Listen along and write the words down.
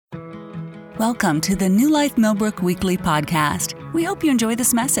Welcome to the New Life Millbrook Weekly Podcast. We hope you enjoy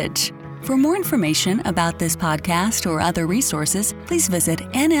this message. For more information about this podcast or other resources, please visit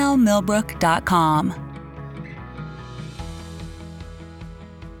nlmillbrook.com.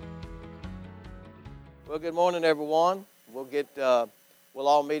 Well, good morning, everyone. We'll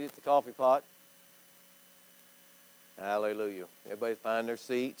all meet at the coffee pot. Hallelujah. Everybody find their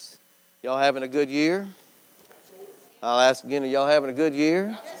seats. Y'all having a good year? I'll ask again, are y'all having a good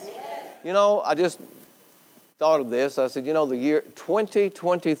year? You know, I just thought of this. I said, the year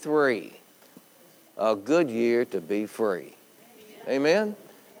 2023, a good year to be free. Amen?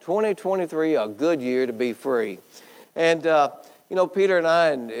 2023, a good year to be free. And, Peter and I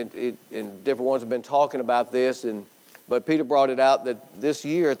and different ones have been talking about this, but Peter brought it out that this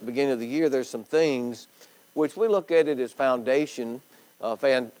year, at the beginning of the year, there's some things which we look at it as foundational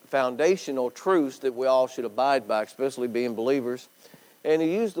truths that we all should abide by, especially being believers. And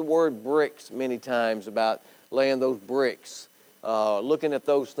he used the word bricks many times about laying those bricks, looking at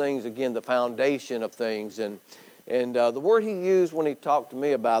those things, again, the foundation of things. And the word he used when he talked to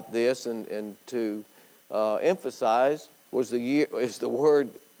me about this and to emphasize is the word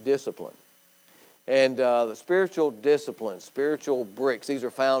discipline. And the spiritual discipline, spiritual bricks, these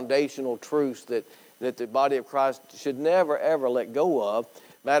are foundational truths that the body of Christ should never, ever let go of.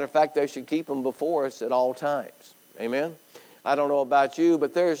 Matter of fact, they should keep them before us at all times. Amen? I don't know about you,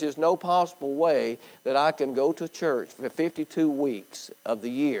 but there's just no possible way that I can go to church for 52 weeks of the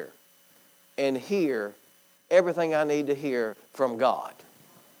year and hear everything I need to hear from God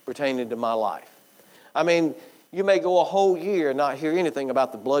pertaining to my life. I mean, you may go a whole year and not hear anything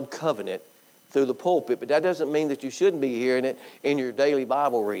about the blood covenant through the pulpit, but that doesn't mean that you shouldn't be hearing it in your daily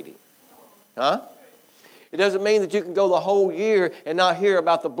Bible reading. Huh? It doesn't mean that you can go the whole year and not hear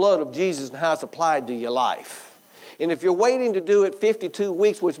about the blood of Jesus and how it's applied to your life. And if you're waiting to do it 52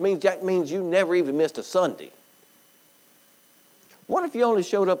 weeks, which means you never even missed a Sunday. What if you only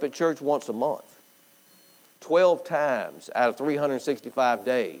showed up at church once a month? 12 times out of 365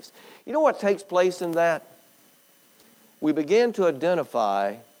 days. You know what takes place in that? We begin to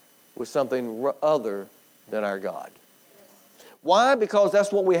identify with something other than our God. Why? Because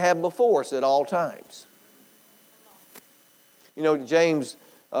that's what we have before us at all times. James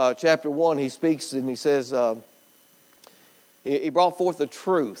chapter 1, he speaks and he says, he brought forth the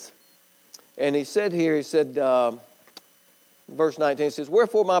truth. And he said, verse 19, it says,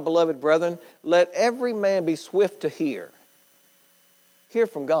 "Wherefore, my beloved brethren, let every man be swift to hear." Hear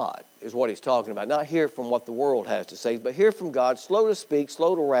from God is what he's talking about. Not hear from what the world has to say, but hear from God, slow to speak,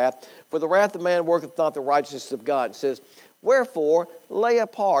 slow to wrath. For the wrath of man worketh not the righteousness of God. It says, "Wherefore, lay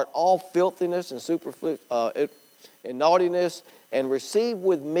apart all filthiness and and naughtiness, and receive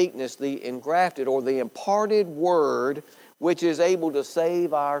with meekness the engrafted," or the imparted word, "which is able to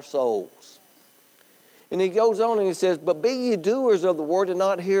save our souls." And he goes on and he says, "But be ye doers of the word and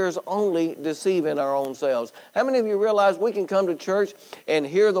not hearers only, deceiving our own selves." How many of you realize we can come to church and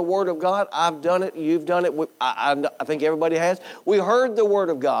hear the word of God? I've done it. You've done it. I think everybody has. We heard the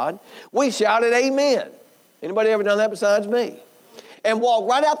word of God. We shouted amen. Anybody ever done that besides me? And walk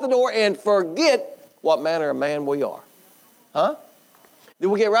right out the door and forget what manner of man we are. Huh? Did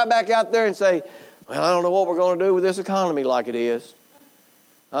we get right back out there and say, "Well, I don't know what we're going to do with this economy like it is"?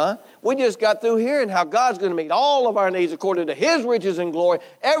 Huh? We just got through hearing how God's going to meet all of our needs according to His riches and glory.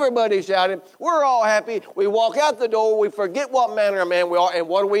 Everybody shouted. We're all happy. We walk out the door. We forget what manner of man we are. And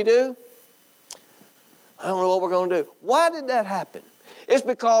what do? I don't know what we're going to do. Why did that happen? It's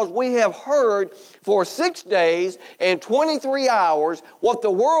because we have heard for 6 days and 23 hours what the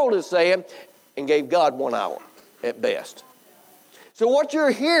world is saying and gave God 1 hour at best. So what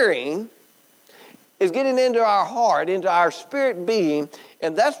you're hearing is getting into our heart, into our spirit being,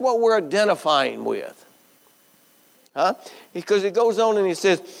 and that's what we're identifying with. Huh? Because it goes on and he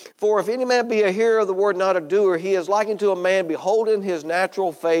says, "For if any man be a hearer of the word, not a doer, he is likened to a man beholding his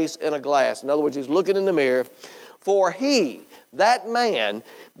natural face in a glass." In other words, he's looking in the mirror. "For he, that man,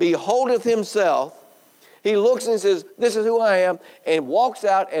 beholdeth himself," he looks and says, "This is who I am," and walks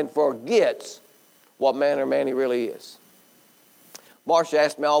out and forgets what manner of man he really is. Marcia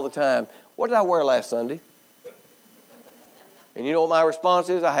asks me all the time, "What did I wear last Sunday?" And you know what my response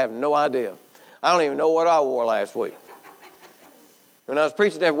is? I have no idea. I don't even know what I wore last week. When I was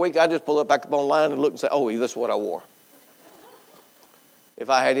preaching every week, I just pull up back up online and look and say, "Oh, this is what I wore." If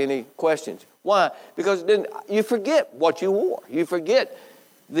I had any questions. Why? Because then you forget what you wore. You forget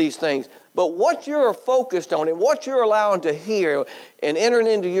these things. But what you're focused on and what you're allowing to hear and entering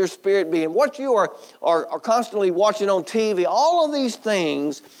into your spirit being, what you are constantly watching on TV, all of these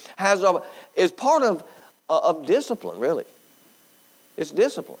things is part of discipline, really. It's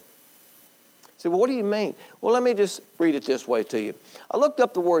discipline. say, well, what do you mean? Well, let me just read it this way to you. I looked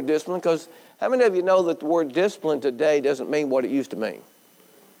up the word discipline because how many of you know that the word discipline today doesn't mean what it used to mean?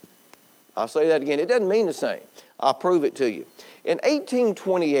 I'll say that again. It doesn't mean the same. I'll prove it to you. In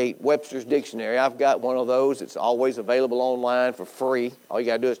 1828, Webster's Dictionary, I've got one of those. It's always available online for free. All you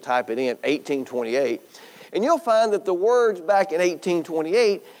got to do is type it in, 1828. And you'll find that the words back in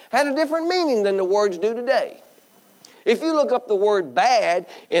 1828 had a different meaning than the words do today. If you look up the word bad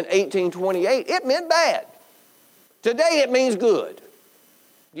in 1828, it meant bad. Today it means good.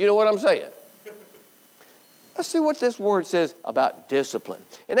 You know what I'm saying? Let's see what this word says about discipline.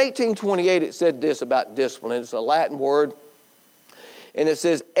 In 1828 it said this about discipline. It's a Latin word. And it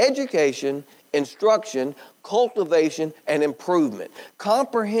says education, instruction, cultivation, and improvement.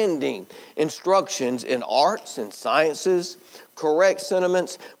 Comprehending instructions in arts and sciences, correct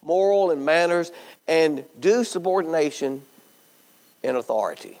sentiments, moral and manners, and due subordination in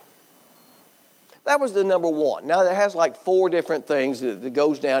authority. That was the number one. Now, it has like 4 different things that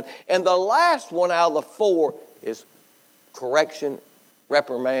goes down. And the last one out of the 4 is correction,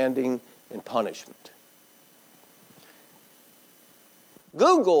 reprimanding, and punishment.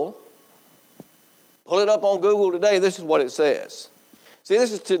 Google, pull it up on Google today, this is what it says. See,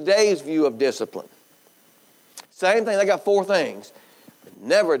 this is today's view of discipline. Same thing, they got 4 things. But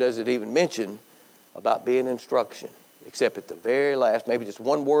never does it even mention about being instruction, except at the very last, maybe just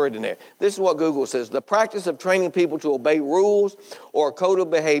one word in there. This is what Google says: the practice of training people to obey rules or a code of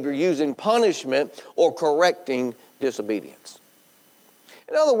behavior using punishment or correcting disobedience.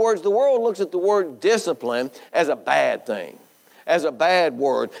 In other words, the world looks at the word discipline as a bad thing, as a bad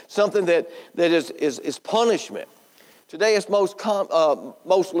word, something that is punishment. Today it's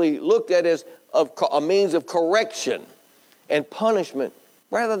mostly looked at as a means of correction and punishment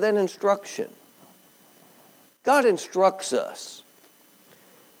rather than instruction. God instructs us.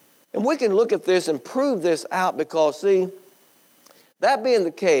 And we can look at this and prove this out because, see, that being the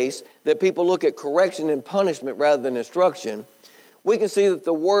case, that people look at correction and punishment rather than instruction, we can see that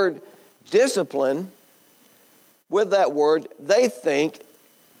the word discipline, with that word, they think,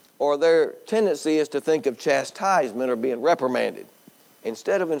 or their tendency is to think of chastisement or being reprimanded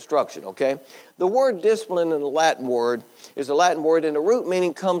instead of instruction, okay? The word discipline in the Latin word is a Latin word, and the root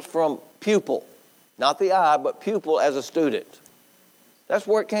meaning comes from pupil. Not the eye, but pupil as a student. That's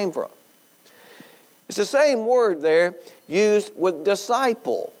where it came from. It's the same word there used with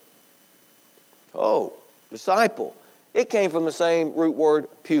disciple. Oh, disciple. It came from the same root word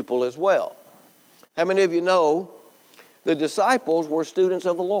pupil as well. How many of you know the disciples were students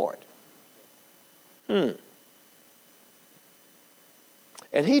of the Lord? And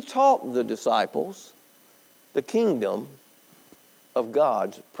he taught the disciples the kingdom of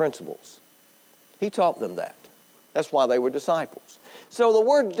God's principles. He taught them that. That's why they were disciples. So the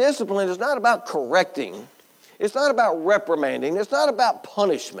word discipline is not about correcting. It's not about reprimanding. It's not about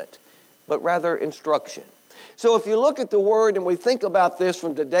punishment, but rather instruction. So if you look at the word and we think about this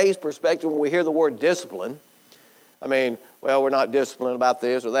from today's perspective when we hear the word discipline, I mean, well, we're not disciplined about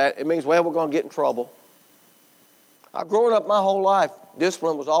this or that. It means, well, we're going to get in trouble. I've grown up my whole life,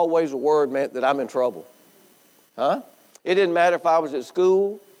 discipline was always a word meant that I'm in trouble. It didn't matter if I was at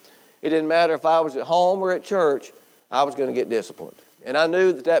school. It didn't matter if I was at home or at church, I was going to get disciplined. And I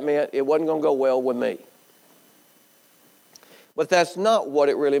knew that meant it wasn't going to go well with me. But that's not what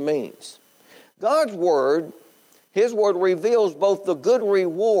it really means. God's word, His word reveals both the good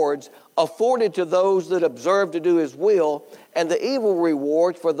rewards afforded to those that observe to do His will and the evil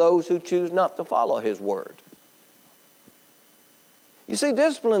rewards for those who choose not to follow His word. You see,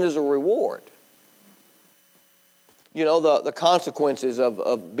 discipline is a reward. You know, the consequences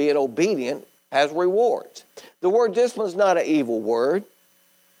of being obedient has rewards. The word discipline is not an evil word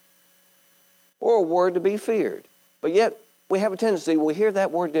or a word to be feared. But yet, we have a tendency, when we hear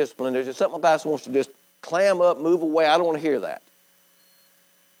that word discipline, there's just something about us that wants to just clam up, move away. I don't want to hear that.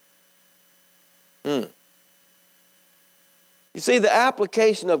 You see, the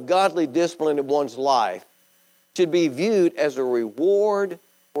application of godly discipline in one's life should be viewed as a reward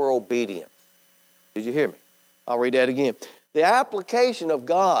for obedience. Did you hear me? I'll read that again. The application of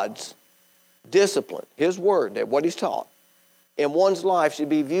God's discipline, His word, what He's taught, in one's life should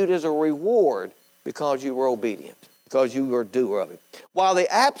be viewed as a reward because you were obedient, because you were a doer of it. While the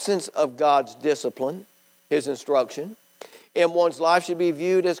absence of God's discipline, His instruction, in one's life should be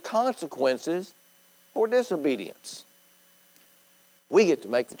viewed as consequences for disobedience. We get to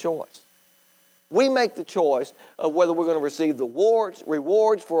make the choice. We make the choice of whether we're going to receive the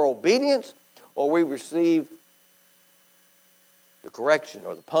rewards for obedience or we receive the correction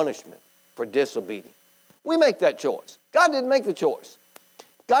or the punishment for disobedience. We make that choice. God didn't make the choice.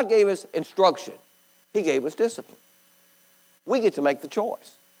 God gave us instruction. He gave us discipline. We get to make the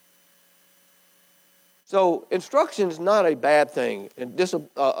choice. So instruction is not a bad thing, and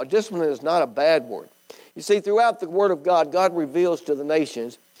discipline is not a bad word. You see, throughout the Word of God, God reveals to the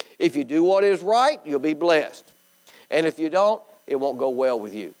nations, if you do what is right, you'll be blessed. And if you don't, it won't go well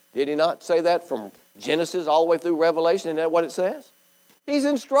with you. Did he not say that from Genesis all the way through Revelation? Isn't that what it says? He's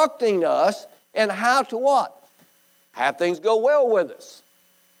instructing us in how to what? Have things go well with us.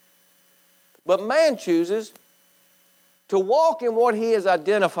 But man chooses to walk in what he is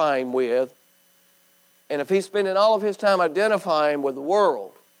identifying with. And if he's spending all of his time identifying with the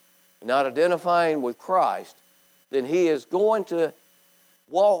world, not identifying with Christ, then he is going to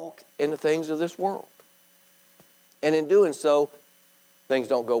walk in the things of this world. And in doing so, things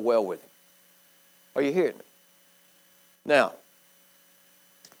don't go well with him. Are you hearing me? Now,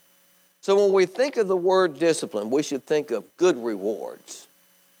 so when we think of the word discipline, we should think of good rewards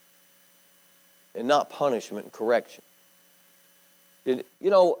and not punishment and correction.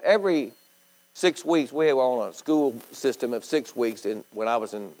 Every 6 weeks, we were on a school system of 6 weeks when I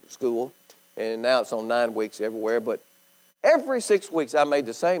was in school, and now it's on 9 weeks everywhere. But every 6 weeks, I made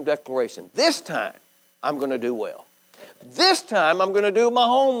the same declaration. This time, I'm going to do well. This time, I'm going to do my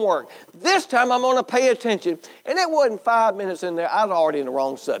homework. This time, I'm going to pay attention. And it wasn't 5 minutes in there. I was already in the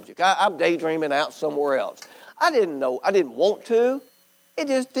wrong subject. I'm daydreaming out somewhere else. I didn't know. I didn't want to. It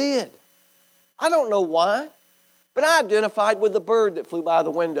just did. I don't know why. But I identified with the bird that flew by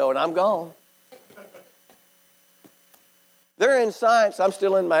the window, and I'm gone. They're in science. I'm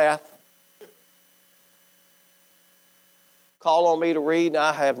still in math. Call on me to read, and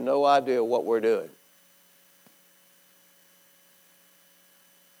I have no idea what we're doing.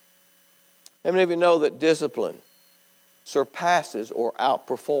 How many of you know that discipline surpasses or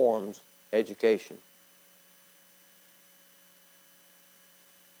outperforms education?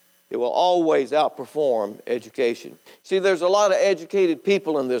 It will always outperform education. See, there's a lot of educated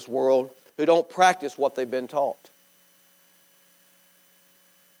people in this world who don't practice what they've been taught.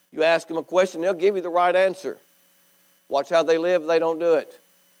 You ask them a question, they'll give you the right answer. Watch how they live, they don't do it.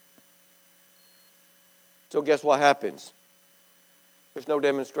 So guess what happens? There's no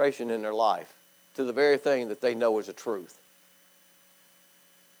demonstration in their life to the very thing that they know is a truth.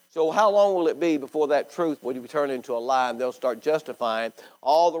 So how long will it be before that truth will be turned into a lie, and they'll start justifying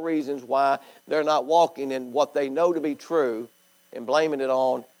all the reasons why they're not walking in what they know to be true and blaming it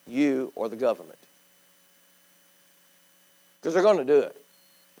on you or the government? Because they're going to do it.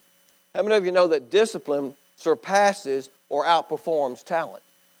 How many of you know that discipline surpasses or outperforms talent?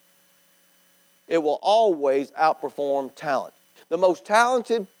 It will always outperform talent. The most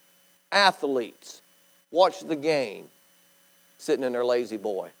talented athletes watch the game sitting in their lazy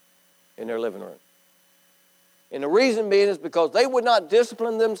boy in their living room. And the reason being is because they would not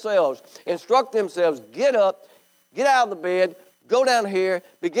discipline themselves, instruct themselves, get up, get out of the bed, go down here,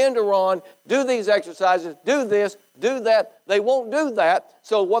 begin to run, do these exercises, do this, do that. They won't do that.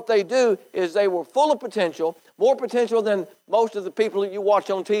 So what they do is they were full of potential, more potential than most of the people that you watch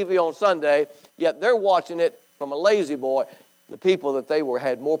on TV on Sunday, yet they're watching it from a lazy boy. The people that they were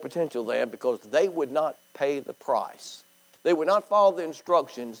had more potential than because they would not pay the price. They would not follow the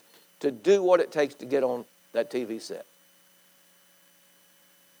instructions to do what it takes to get on that TV set.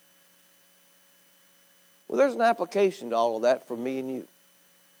 Well, there's an application to all of that for me and you.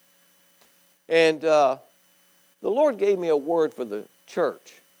 And the Lord gave me a word for the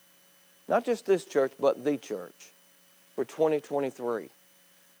church. Not just this church, but the church for 2023.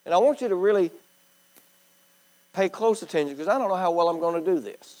 And I want you to really pay close attention because I don't know how well I'm going to do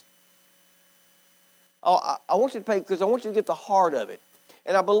this. I want you to pay because I want you to get the heart of it.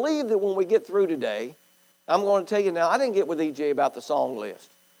 And I believe that when we get through today, I'm going to tell you now, I didn't get with EJ about the song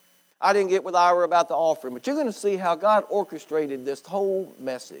list. I didn't get with Ira about the offering. But you're going to see how God orchestrated this whole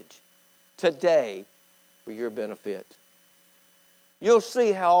message today for your benefit. You'll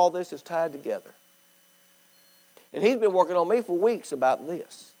see how all this is tied together. And he's been working on me for weeks about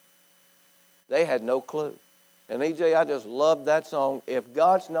this. They had no clue. And EJ, I just love that song. If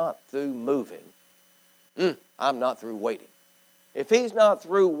God's not through moving, I'm not through waiting. If he's not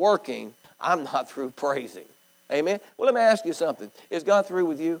through working, I'm not through praising. Amen? Well, let me ask you something. Is God through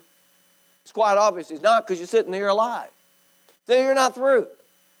with you? It's quite obvious he's not because you're sitting here alive. Then you're not through.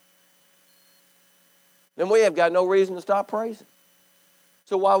 Then we have got no reason to stop praising.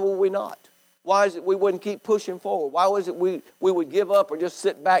 So why would we not? Why is it we wouldn't keep pushing forward? Why was it we would give up or just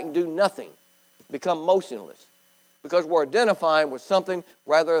sit back and do nothing, become motionless? Because we're identifying with something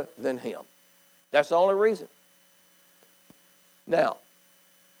rather than him. That's the only reason. Now,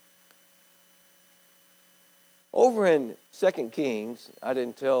 Over in 2 Kings, I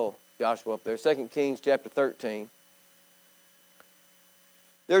didn't tell Joshua up there, 2 Kings chapter 13.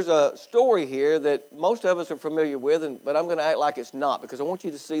 There's a story here that most of us are familiar with, but I'm going to act like it's not because I want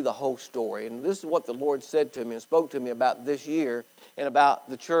you to see the whole story. And this is what the Lord said to me and spoke to me about this year and about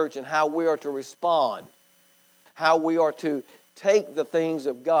the church and how we are to respond, how we are to take the things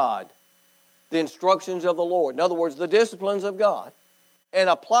of God, the instructions of the Lord, in other words, the disciplines of God, and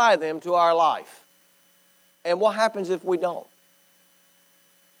apply them to our life. And what happens if we don't?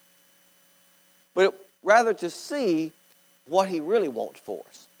 But rather to see what He really wants for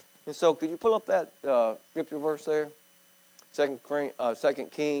us. And so could you pull up that scripture verse there? 2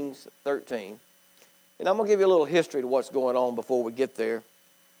 Kings 13. And I'm going to give you a little history to what's going on before we get there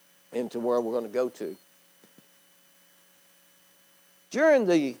into where we're going to go to. During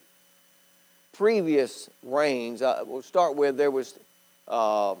the previous reigns, we'll start with there was,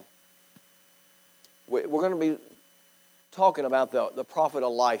 we're going to be talking about the prophet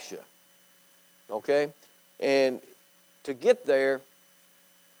Elisha. Okay? And to get there,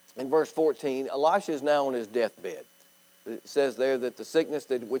 in verse 14, Elisha is now on his deathbed. It says there that the sickness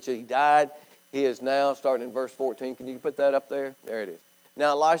that which he died, he is now, starting in verse 14. Can you put that up there? There it is.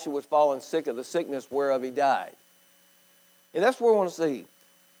 Now Elisha was fallen sick of the sickness whereof he died. And that's what we want to see.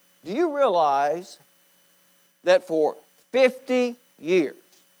 Do you realize that for 50 years,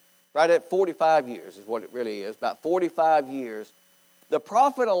 right at 45 years is what it really is, about 45 years, the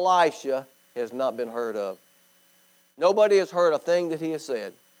prophet Elisha has not been heard of. Nobody has heard a thing that he has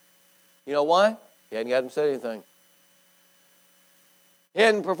said. You know why? He hadn't said anything. He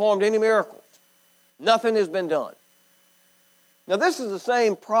hadn't performed any miracles. Nothing has been done. Now this is the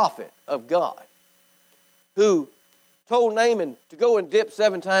same prophet of God who told Naaman to go and dip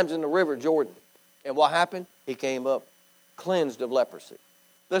 7 times in the river Jordan. And what happened? He came up cleansed of leprosy.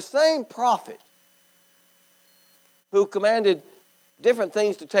 The same prophet who commanded different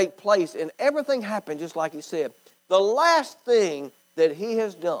things to take place, and everything happened just like he said. The last thing that he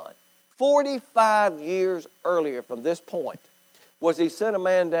has done, 45 years earlier from this point, was he sent a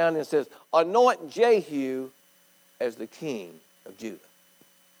man down and says, anoint Jehu as the king of Judah.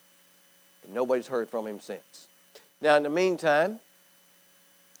 And nobody's heard from him since. Now, in the meantime,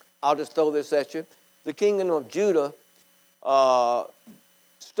 I'll just throw this at you. The kingdom of Judah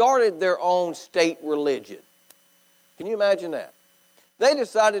started their own state religion. Can you imagine that? They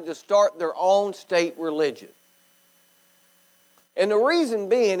decided to start their own state religion. And the reason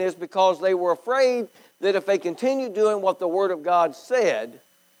being is because they were afraid that if they continued doing what the Word of God said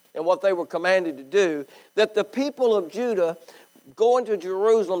and what they were commanded to do, that the people of Judah going to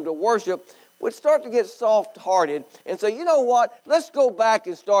Jerusalem to worship would start to get soft-hearted and say, you know what, let's go back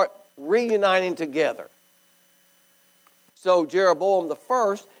and start reuniting together. So Jeroboam the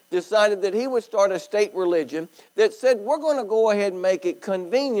first decided that he would start a state religion that said, we're going to go ahead and make it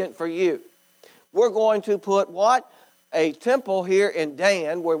convenient for you. We're going to put what? A temple here in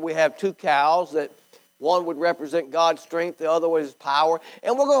Dan where we have 2 cows that one would represent God's strength, the other one is power.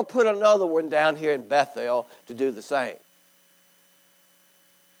 And we're going to put another one down here in Bethel to do the same.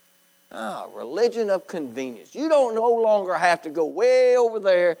 Religion of convenience. You don't no longer have to go way over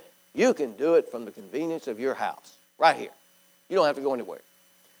there. You can do it from the convenience of your house, right here. You don't have to go anywhere.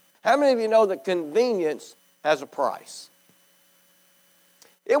 How many of you know that convenience has a price?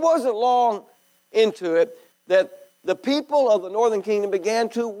 It wasn't long into it that the people of the northern kingdom began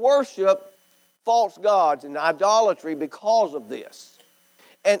to worship false gods and idolatry because of this.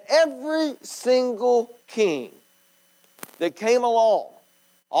 And every single king that came along,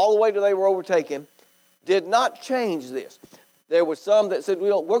 all the way till they were overtaken, did not change this. There were some that said,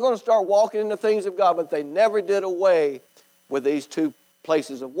 we're going to start walking in the things of God, but they never did away with these 2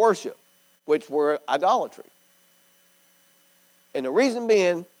 places of worship, which were idolatry. And the reason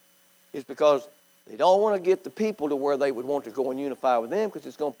being is because they don't want to get the people to where they would want to go and unify with them because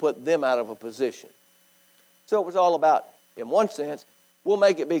it's going to put them out of a position. So it was all about, in one sense, we'll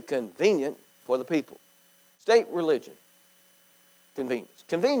make it be convenient for the people. State religion, convenience.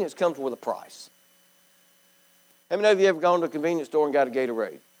 Convenience comes with a price. How many of you ever gone to a convenience store and got a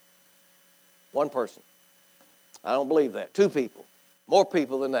Gatorade? One person. I don't believe that. 2 people. More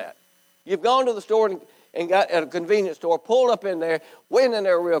people than that. You've gone to the store and got at a convenience store, pulled up in there, went in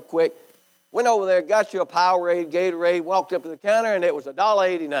there real quick, went over there, got you a Powerade, Gatorade, walked up to the counter, and it was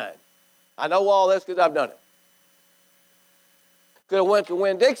 $1.89. I know all this because I've done it. Could have went to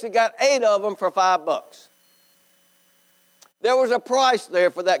Winn-Dixie, got 8 of them for $5. There was a price there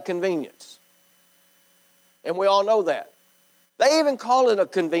for that convenience. And we all know that. They even call it a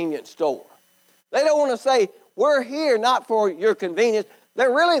convenience store. They don't want to say, we're here not for your convenience.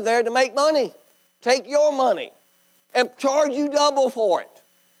 They're really there to make money. Take your money. and charge you double for it.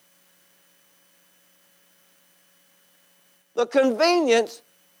 The convenience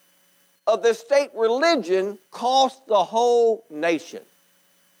of the state religion cost the whole nation.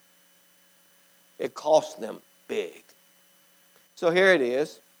 It cost them big. So here it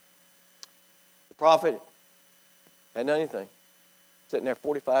is. The prophet hadn't done anything. Sitting there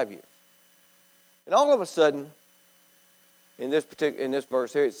 45 years. And all of a sudden, in this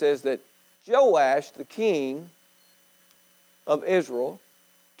verse here, it says that Joash, the king of Israel,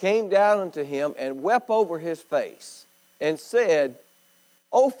 came down unto him and wept over his face and said,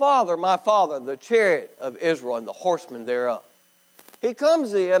 O father, my father, the chariot of Israel and the horsemen thereof. He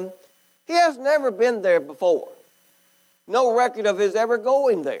comes in. He has never been there before. No record of his ever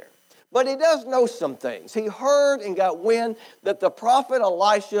going there. But he does know some things. He heard and got wind that the prophet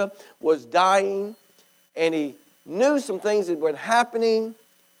Elisha was dying, and he knew some things that were happening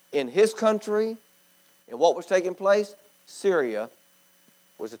in his country. And what was taking place? Syria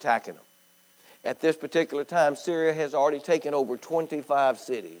was attacking them. At this particular time, Syria has already taken over 25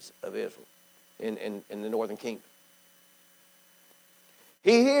 cities of Israel in the northern kingdom.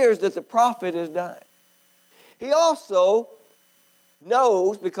 He hears that the prophet is dying. He also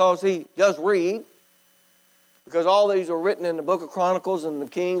knows, because he does read, because all these are written in the book of Chronicles and the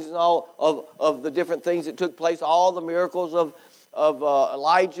Kings and all of the different things that took place, all the miracles of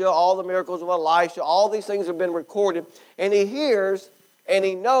Elijah, all the miracles of Elisha, all these things have been recorded. And he hears and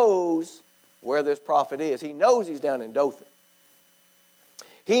he knows where this prophet is. He knows he's down in Dothan.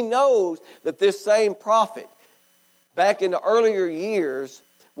 He knows that this same prophet, back in the earlier years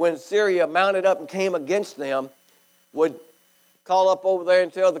when Syria mounted up and came against them, would call up over there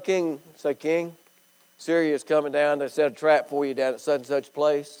and tell the king, say, King, Syria is coming down. They set a trap for you down at such and such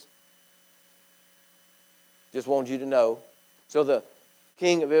place. Just want you to know. So the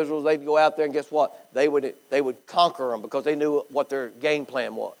king of Israel, they'd go out there and guess what? They would conquer them because they knew what their game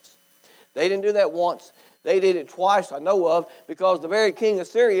plan was. They didn't do that once. They did it twice, I know of, because the very king of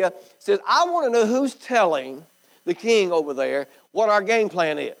Syria says, I want to know who's telling the king over there what our game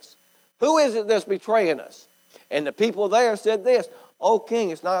plan is. Who is it that's betraying us? And the people there said this, Oh, king,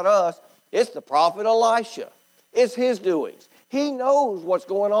 it's not us. It's the prophet Elisha. It's his doings. He knows what's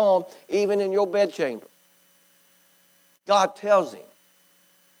going on even in your bedchamber. God tells him.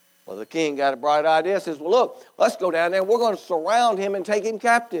 Well, the king got a bright idea, says, well, look, let's go down there. We're going to surround him and take him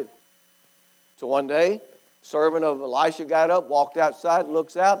captive. So one day, servant of Elisha got up, walked outside,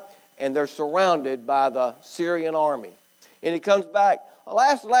 looks out, and they're surrounded by the Syrian army. And he comes back,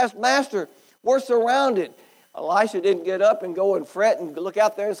 alas, master, we're surrounded. Elisha didn't get up and go and fret and look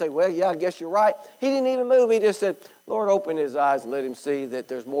out there and say, well, yeah, I guess you're right. He didn't even move. He just said, Lord, open his eyes and let him see that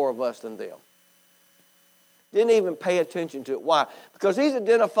there's more of us than them. Didn't even pay attention to it. Why? Because he's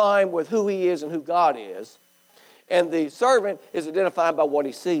identifying with who he is and who God is. And the servant is identified by what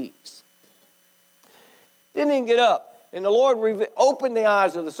he sees. Didn't even get up. And the Lord opened the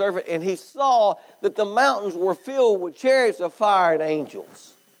eyes of the servant, and he saw that the mountains were filled with chariots of fire and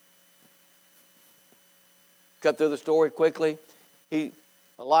angels. Cut through the story quickly.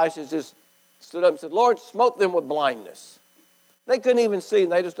 Elisha just stood up and said, Lord, smote them with blindness. They couldn't even see,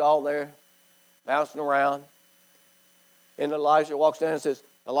 and they just all there bouncing around. And Elisha walks down and says,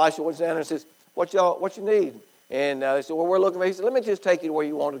 what you need? And they said, well, we're looking for. He said, let me just take you to where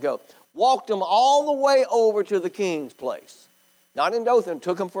you want to go. Walked them all the way over to the king's place. Not in Dothan,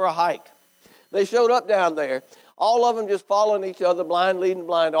 took them for a hike. They showed up down there, all of them just following each other, blind leading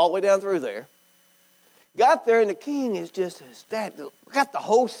blind, all the way down through there. Got there, and the king is just got the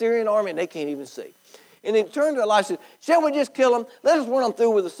whole Syrian army, and they can't even see. And he turned to Elisha and said, shall we just kill them? Let us run them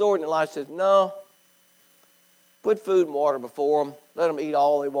through with the sword. And Elisha says, no. Put food and water before them. Let them eat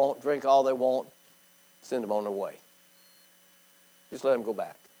all they want, drink all they want. Send them on their way. Just let them go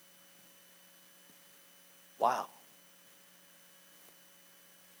back. Wow.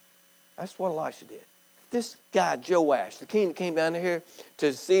 That's what Elisha did. This guy, Joash, the king that came down here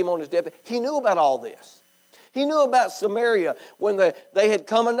to see him on his deathbed, he knew about all this. He knew about Samaria when they had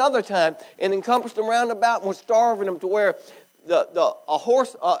come another time and encompassed them round about and were starving them to where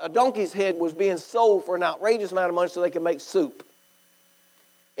a donkey's head was being sold for an outrageous amount of money so they could make soup.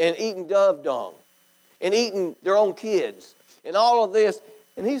 And eating dove dung. And eating their own kids. And all of this.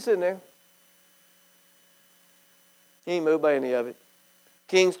 And he's sitting there. He ain't moved by any of it.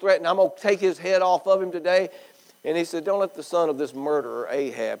 King's threatened, I'm going to take his head off of him today. And he said, don't let the son of this murderer,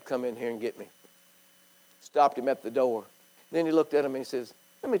 Ahab, come in here and get me. Stopped him at the door. Then he looked at him and he says,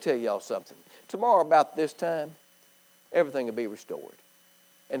 let me tell y'all something. Tomorrow about this time, everything will be restored.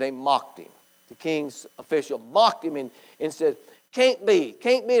 And they mocked him. The king's official mocked him and said, Can't be.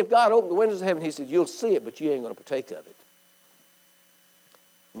 Can't be. If God opened the windows of heaven, he said, you'll see it, but you ain't going to partake of it.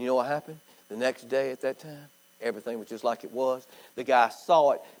 And you know what happened? The next day at that time, everything was just like it was. The guy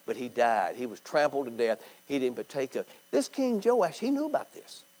saw it, but he died. He was trampled to death. He didn't partake of it. This King Joash, he knew about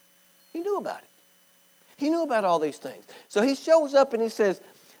this. He knew about it. He knew about all these things. So he shows up and he says,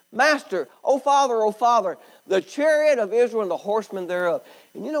 Master, O Father, the chariot of Israel and the horsemen thereof.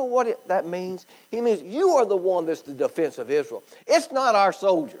 And you know what that means? He means you are the one that's the defense of Israel. It's not our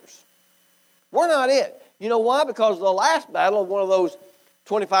soldiers. We're not it. You know why? Because the last battle of one of those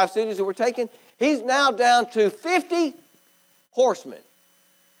 25 cities that were taken, he's now down to 50 horsemen.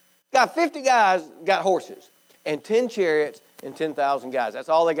 Got 50 guys, got horses, and 10 chariots and 10,000 guys. That's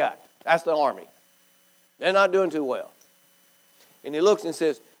all they got. That's the army. They're not doing too well. And he looks and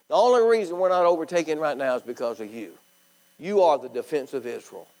says, the only reason we're not overtaken right now is because of you. You are the defense of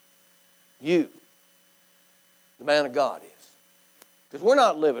Israel. You, the man of God, is. Because we're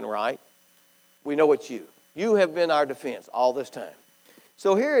not living right. We know it's you. You have been our defense all this time.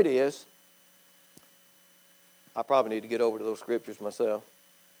 So here it is. I probably need to get over to those scriptures myself.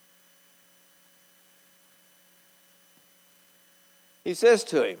 He says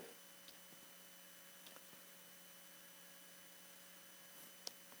to him,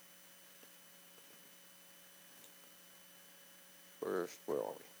 where are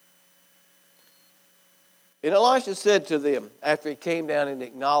we? And Elisha said to them, after he came down and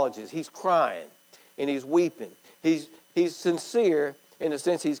acknowledges, he's crying and he's weeping. He's sincere in the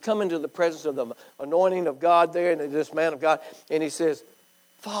sense he's come into the presence of the anointing of God there and this man of God. And he says,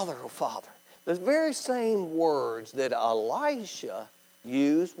 Father, oh Father. The very same words that Elisha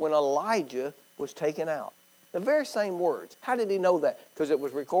used when Elijah was taken out. The very same words. How did he know that? Because it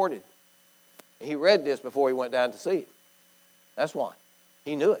was recorded. He read this before he went down to see it. That's why.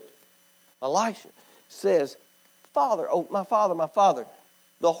 He knew it. Elisha says, Father, oh my Father,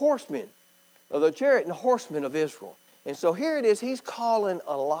 the horsemen of the chariot and the horsemen of Israel. And so here it is, he's calling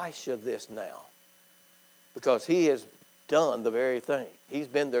Elisha this now because he has done the very thing. He's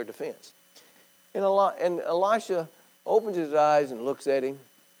been their defense. And Elisha opens his eyes and looks at him.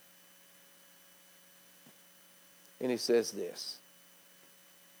 And he says this.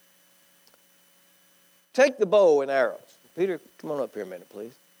 Take the bow and arrows. Peter, come on up here a minute,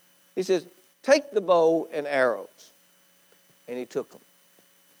 please. He says, take the bow and arrows. And he took them.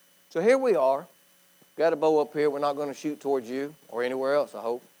 So here we are. Got a bow up here. We're not going to shoot towards you or anywhere else, I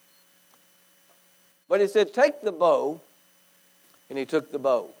hope. But he said, take the bow. And he took the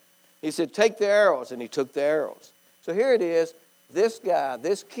bow. He said, take the arrows. And he took the arrows. So here it is. This guy,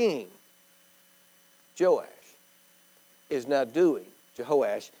 this king, Joash, is now doing,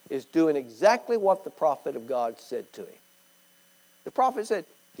 Jehoash, is doing exactly what the prophet of God said to him. The prophet said,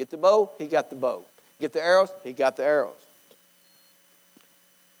 get the bow, he got the bow. Get the arrows, he got the arrows.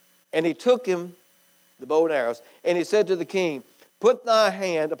 And he took him, the bow and arrows, and he said to the king, put thy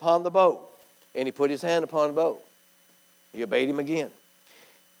hand upon the bow. And he put his hand upon the bow. He obeyed him again.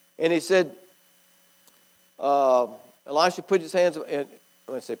 And he said, Elisha put his hands, and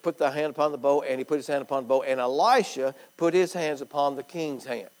put thy hand upon the bow, and he put his hand upon the bow, and Elisha put his hands upon the king's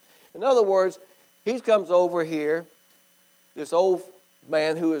hand. In other words, he comes over here, this old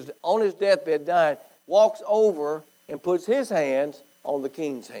man who is on his deathbed dying, walks over and puts his hands on the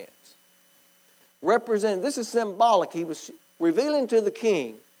king's hands. This is symbolic. He was revealing to the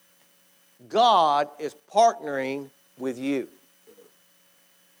king, God is partnering with you.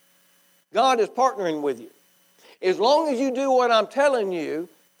 God is partnering with you. As long as you do what I'm telling you,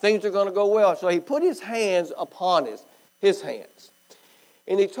 things are going to go well. So he put his hands upon his hands.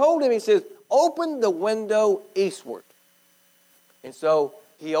 And he told him, he says, open the window eastward. And so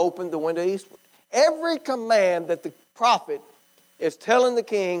he opened the window eastward. Every command that the prophet is telling the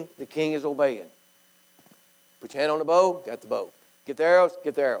king is obeying. Put your hand on the bow, got the bow. Get the arrows,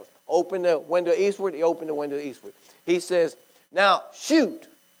 get the arrows. Open the window eastward, he opened the window eastward. He says, now shoot.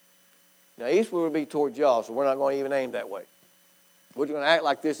 Now eastward would be towards y'all, so we're not going to even aim that way. We're going to act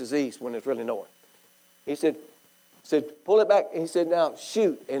like this is east when it's really north. He said, pull it back. And he said, now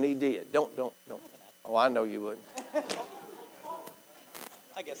shoot. And he did. Don't. Oh, I know you wouldn't.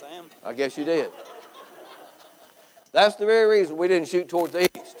 I guess I am. I guess you did. That's the very reason we didn't shoot towards the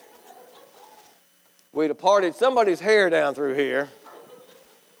east. We'd have parted somebody's hair down through here.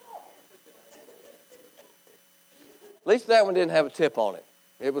 At least that one didn't have a tip on it.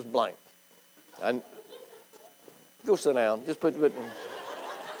 It was blank. Go sit down. Just put it.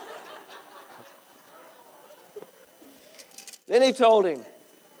 Then he told him,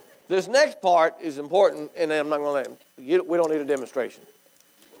 this next part is important, and I'm not going to let him. We don't need a demonstration.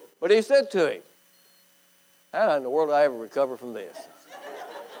 But he said to him, How in the world did I ever recover from this?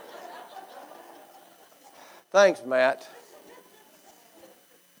 Thanks, Matt.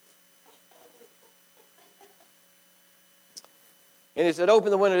 And he said,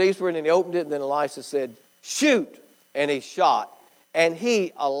 open the window eastward, and he opened it, and then Elisha said, shoot, and he shot. And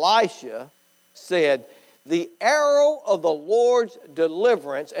he, Elisha, said, the arrow of the Lord's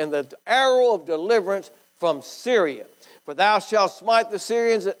deliverance, and the arrow of deliverance from Syria. For thou shalt smite the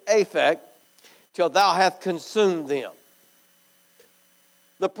Syrians at Aphek, till thou hast consumed them.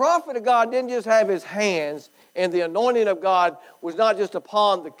 The prophet of God didn't just have his hands, and the anointing of God was not just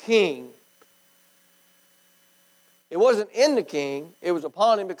upon the king. It wasn't in the king, it was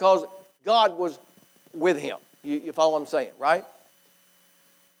upon him because God was with him. You follow what I'm saying, right?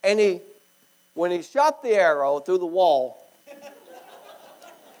 And when he shot the arrow through the wall,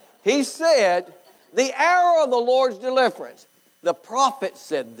 he said, the arrow of the Lord's deliverance. The prophet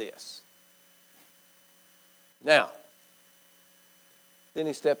said this. Now, then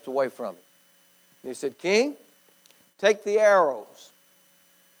he steps away from it. And he said, King, take the arrows.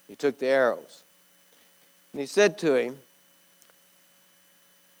 He took the arrows. And he said to him,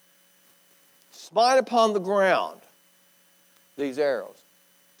 smite upon the ground these arrows.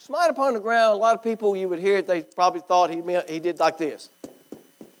 Smite upon the ground, a lot of people, you would hear it, they probably thought he did like this.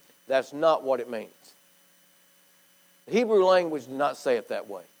 That's not what it means. The Hebrew language does not say it that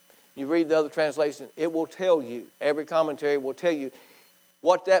way. You read the other translation, it will tell you, every commentary will tell you,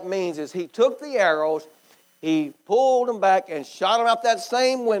 what that means is he took the arrows, he pulled them back and shot them out that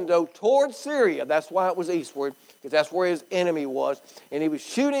same window towards Syria. That's why it was eastward, because that's where his enemy was. And he was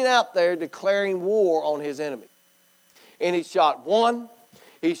shooting out there, declaring war on his enemy. And he shot 1,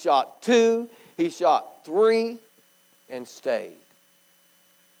 he shot 2, he shot 3, and stayed.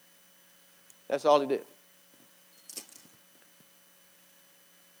 That's all he did.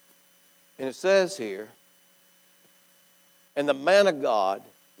 And it says here, and the man of God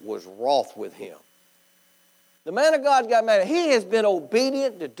was wroth with him. The man of God got mad. He has been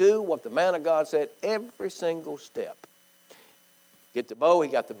obedient to do what the man of God said every single step. Get the bow, he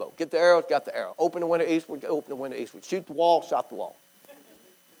got the bow. Get the arrows, got the arrow. Open the window eastward, open the window eastward. Shoot the wall, shot the wall.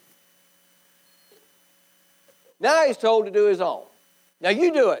 Now he's told to do his own. Now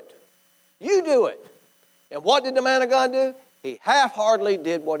you do it. You do it. And what did the man of God do? He half-heartedly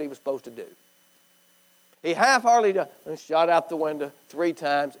did what he was supposed to do. He half-heartedly shot out the window 3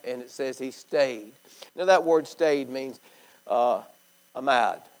 times, and it says he stayed. Now that word stayed means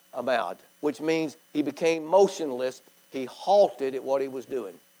amad, which means he became motionless. He halted at what he was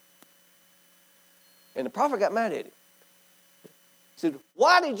doing. And the prophet got mad at him. He said,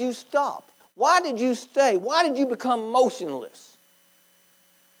 why did you stop? Why did you stay? Why did you become motionless?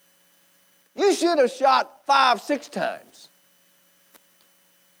 You should have shot 5, 6 times.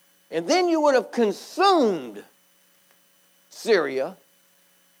 And then you would have consumed Syria.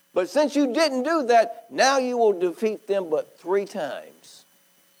 But since you didn't do that, now you will defeat them but 3 times.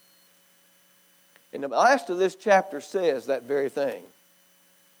 And the last of this chapter says that very thing.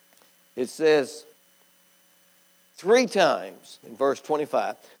 It says 3 times, in verse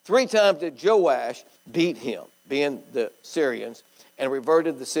 25, 3 times did Joash beat him, being the Syrians, and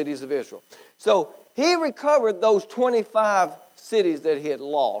reverted the cities of Israel. So he recovered those 25 cities that he had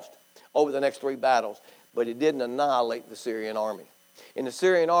lost over the next 3 battles, but it didn't annihilate the Syrian army. And the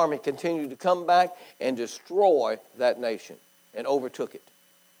Syrian army continued to come back and destroy that nation and overtook it.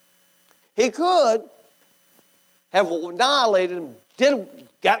 He could have annihilated them,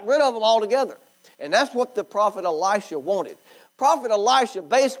 got rid of them altogether. And that's what the prophet Elisha wanted. Prophet Elisha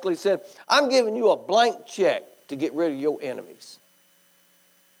basically said, I'm giving you a blank check to get rid of your enemies.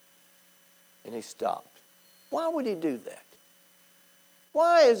 And he stopped. Why would he do that?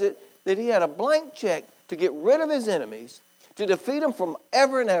 Why is it that he had a blank check to get rid of his enemies, to defeat them from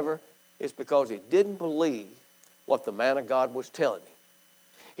ever and ever? It's because he didn't believe what the man of God was telling him.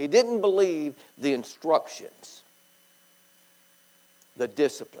 He didn't believe the instructions, the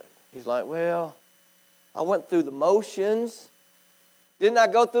discipline. He's like, well, I went through the motions. Didn't I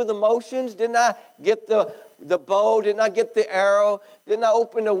go through the motions? Didn't I get the bow? Didn't I get the arrow? Didn't I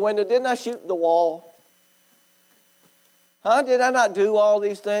open the window? Didn't I shoot the wall? Huh? Did I not do all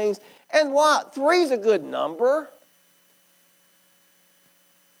these things? And what? 3's a good number.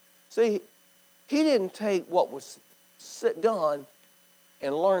 See, he didn't take what was done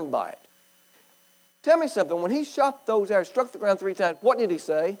and learn by it. Tell me something. When he shot those arrows, struck the ground 3 times, what did he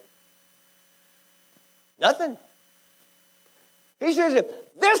say? Nothing. He should have said,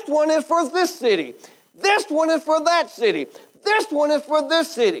 this one is for this city. This one is for that city. This one is for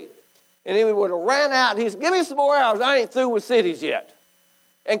this city. And he would have ran out and he said, give me some more arrows. I ain't through with cities yet.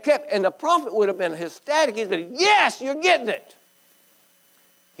 And the prophet would have been ecstatic. He said, yes, you're getting it.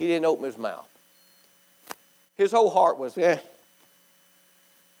 He didn't open his mouth. His whole heart was,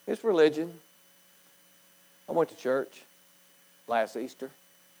 it's religion. I went to church last Easter.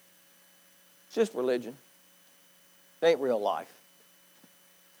 It's just religion. It ain't real life.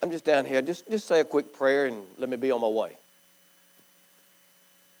 I'm just down here. Just say a quick prayer and let me be on my way.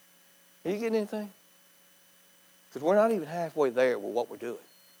 Are you getting anything? Because we're not even halfway there with what we're doing.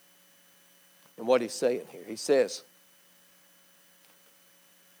 And what he's saying here. He says,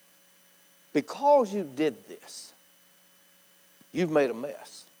 because you did this, you've made a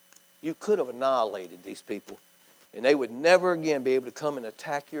mess. You could have annihilated these people, and they would never again be able to come and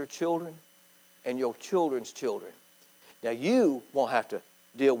attack your children and your children's children. Now, you won't have to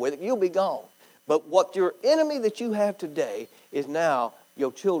deal with it. You'll be gone. But what your enemy that you have today is now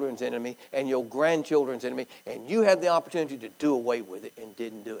your children's enemy and your grandchildren's enemy, and you had the opportunity to do away with it and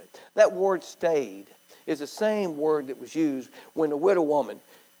didn't do it. That word stayed is the same word that was used when the widow woman,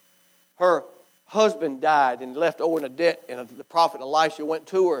 her husband died and left over in a debt, and the prophet Elisha went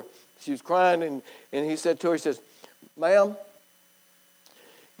to her. She was crying, and he said to her, he says, ma'am,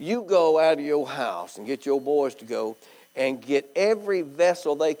 you go out of your house and get your boys to go and get every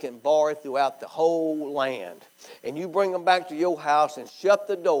vessel they can borrow throughout the whole land. And you bring them back to your house and shut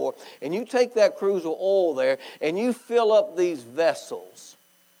the door. And you take that cruse of oil there and you fill up these vessels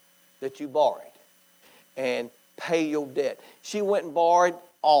that you borrowed and pay your debt. She went and borrowed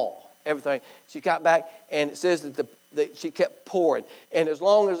everything. She got back, and it says that she kept pouring. And as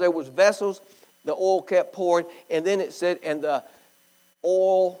long as there was vessels, the oil kept pouring. And then it said, and the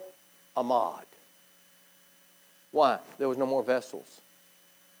oil amad. Why? There was no more vessels.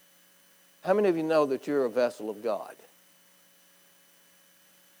 How many of you know that you're a vessel of God?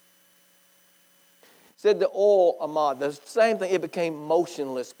 It said the oil amad, the same thing, it became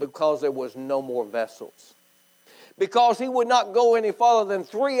motionless because there was no more vessels. Because he would not go any farther than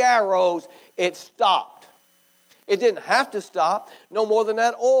 3 arrows, it stopped. It didn't have to stop. No more than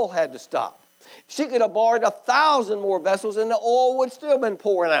that, oil had to stop. She could have borrowed 1,000 more vessels and the oil would still have been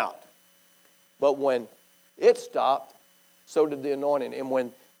pouring out. But when it stopped, so did the anointing. And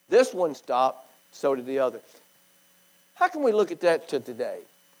when this one stopped, so did the other. How can we look at that to today?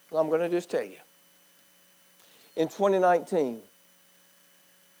 Well, I'm going to just tell you. In 2019,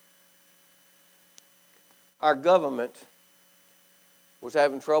 our government was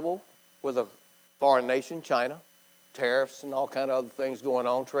having trouble with a foreign nation, China, tariffs and all kind of other things going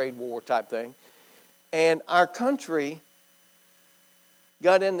on, trade war type thing. And our country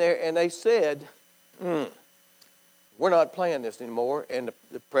got in there and they said, we're not playing this anymore. And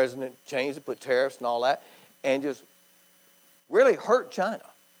the president changed it, put tariffs and all that, and just really hurt China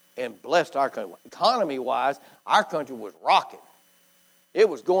and blessed our country. Economy-wise, our country was rocking. It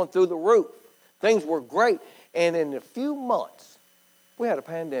was going through the roof. Things were great. And in a few months, we had a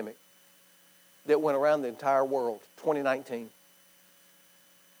pandemic that went around the entire world, 2019.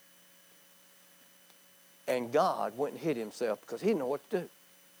 And God went and hid himself because he didn't know what to do.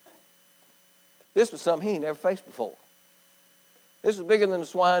 This was something he never faced before. This was bigger than the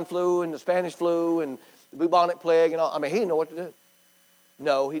swine flu and the Spanish flu and the bubonic plague and all. I mean, he didn't know what to do.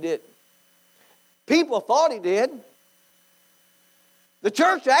 No, he didn't. People thought he did. The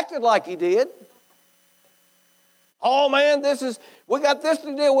church acted like he did. Oh, man, we got this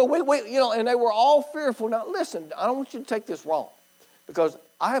to deal with. And they were all fearful. Now, listen, I don't want you to take this wrong, because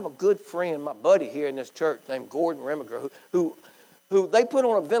I have a good friend, my buddy here in this church named Gordon Remiger, who they put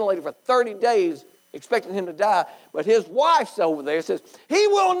on a ventilator for 30 days expecting him to die, but his wife's over there says, he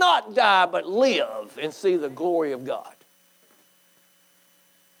will not die but live and see the glory of God.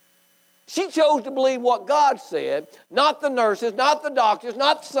 She chose to believe what God said, not the nurses, not the doctors,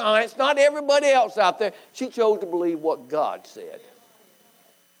 not science, not everybody else out there. She chose to believe what God said.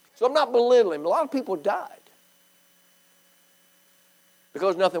 So I'm not belittling him. A lot of people died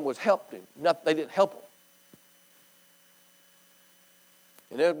because nothing was helping. They didn't help them.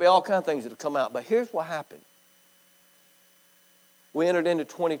 And there'll be all kinds of things that will come out. But here's what happened. We entered into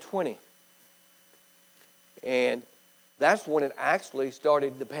 2020. And that's when it actually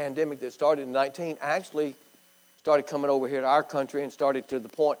started, the pandemic that started in 19 actually started coming over here to our country and started to the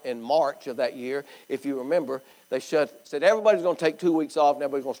point in March of that year. If you remember, they said everybody's going to take 2 weeks off and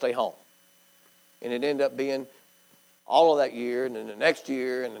everybody's going to stay home. And it ended up being all of that year and then the next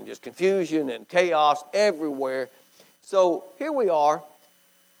year and then just confusion and chaos everywhere. So here we are,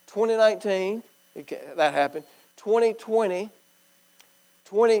 2019, that happened, 2020,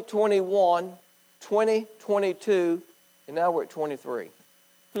 2021, 2022, and now we're at 23.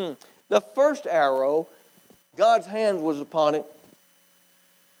 The first arrow, God's hand was upon it,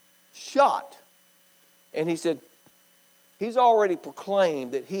 shot. And he said, he's already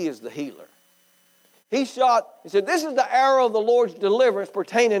proclaimed that he is the healer. He shot, he said, this is the arrow of the Lord's deliverance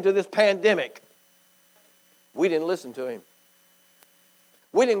pertaining to this pandemic. We didn't listen to him.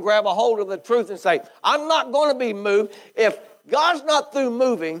 We didn't grab a hold of the truth and say, I'm not going to be moved. If God's not through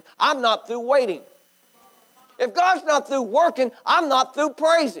moving, I'm not through waiting. If God's not through working, I'm not through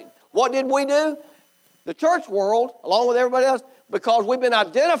praising. What did we do? The church world, along with everybody else, because we've been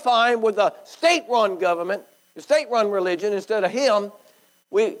identifying with the state-run government, the state-run religion instead of him,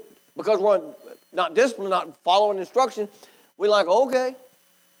 because we're not disciplined, not following instruction, we're like, okay.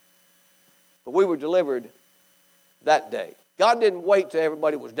 But we were delivered that day. God didn't wait till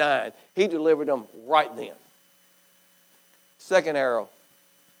everybody was dying. He delivered them right then. Second arrow.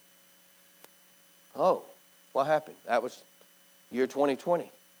 Oh, what happened? That was year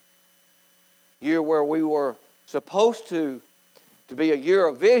 2020. Year where we were supposed to be a year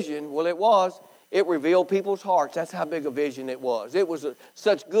of vision. Well, it was. It revealed people's hearts. That's how big a vision it was. It was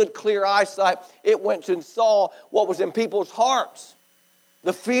such good, clear eyesight. It went and saw what was in people's hearts.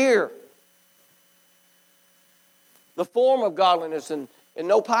 The fear. The form of godliness and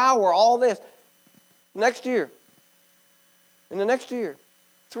no power, all this. Next year. In the next year.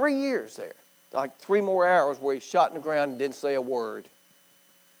 3 years there. Like 3 more hours where he shot in the ground and didn't say a word.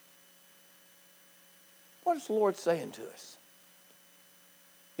 What is the Lord saying to us?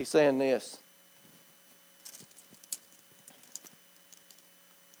 He's saying this.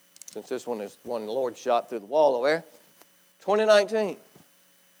 Since this one is one the Lord shot through the wall over there. 2019.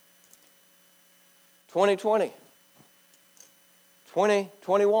 2020.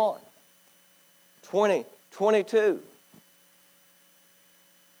 2021. 2022.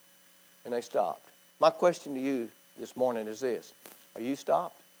 And they stopped. My question to you this morning is this. Are you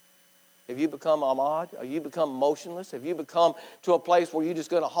stopped? Have you become Ahmad? Have you become motionless? Have you become to a place where you're just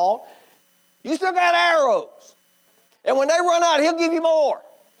going to halt? You still got arrows. And when they run out, he'll give you more.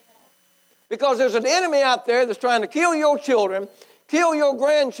 Because there's an enemy out there that's trying to kill your children, kill your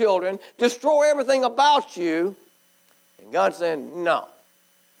grandchildren, destroy everything about you. And God's saying, no.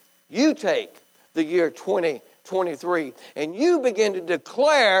 You take the year 2023 and you begin to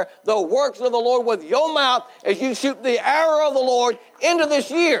declare the works of the Lord with your mouth as you shoot the arrow of the Lord into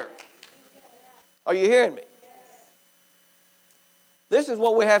this year. Are you hearing me? This is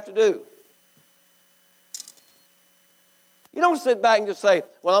what we have to do. You don't sit back and just say,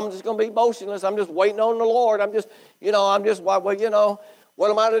 well, I'm just going to be motionless. I'm just waiting on the Lord. what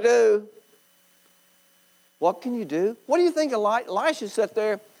am I to do? What can you do? What do you think Elisha sat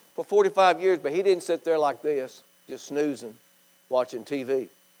there for 45 years, but he didn't sit there like this, just snoozing, watching TV.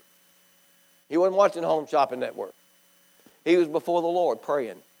 He wasn't watching Home Shopping Network. He was before the Lord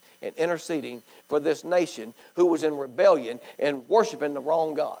praying and interceding for this nation who was in rebellion and worshiping the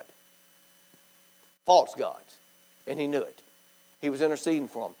wrong God, false gods, and he knew it. He was interceding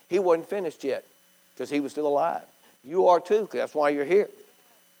for them. He wasn't finished yet because he was still alive. You are too, because that's why you're here.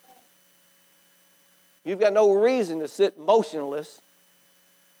 You've got no reason to sit motionless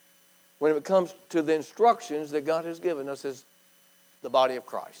when it comes to the instructions that God has given us as the body of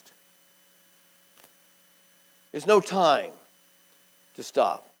Christ. There's no time to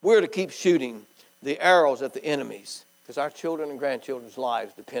stop. We're to keep shooting the arrows at the enemies because our children and grandchildren's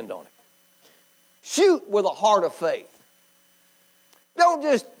lives depend on it. Shoot with a heart of faith. Don't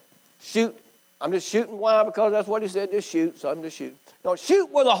just shoot. I'm just shooting. Why? Because that's what he said. Just shoot, so I'm just shooting. No,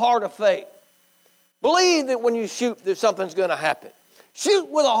 shoot with a heart of faith. Believe that when you shoot that something's going to happen. Shoot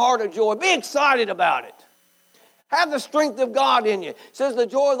with a heart of joy. Be excited about it. Have the strength of God in you. It says the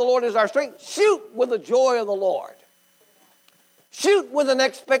joy of the Lord is our strength. Shoot with the joy of the Lord. Shoot with an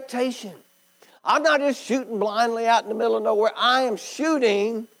expectation. I'm not just shooting blindly out in the middle of nowhere. I am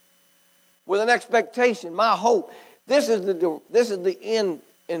shooting with an expectation, my hope. This is the end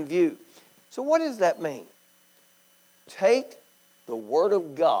in view. So what does that mean? Take the Word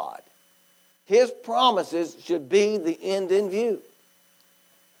of God. His promises should be the end in view.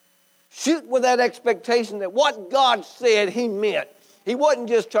 Shoot with that expectation that what God said, He meant. He wasn't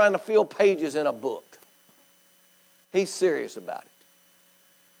just trying to fill pages in a book. He's serious about it.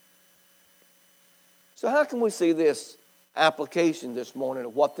 So how can we see this application this morning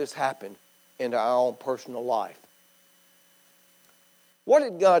of what this happened into our own personal life? What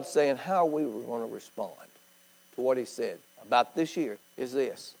did God say and how we were going to respond to what He said about this year is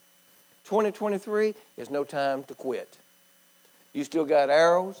this. 2023 is no time to quit. You still got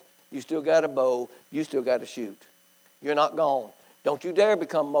arrows. You still got a bow. You still got to shoot. You're not gone. Don't you dare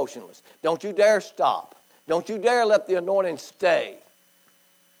become motionless. Don't you dare stop. Don't you dare let the anointing stay.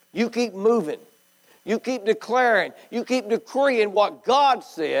 You keep moving. You keep declaring, you keep decreeing what God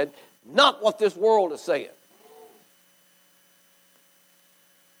said, not what this world is saying.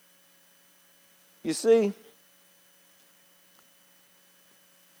 You see,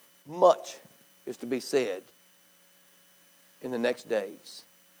 much is to be said in the next days.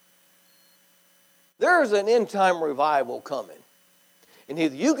 There is an end-time revival coming. And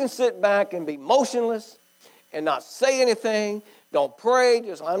either you can sit back and be motionless and not say anything, don't pray,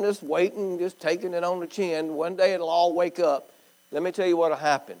 I'm just waiting, just taking it on the chin. One day it'll all wake up. Let me tell you what'll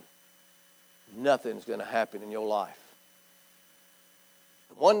happen. Nothing's going to happen in your life.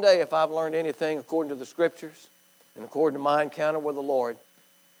 One day, if I've learned anything according to the Scriptures and according to my encounter with the Lord,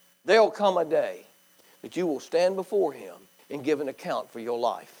 there'll come a day that you will stand before Him and give an account for your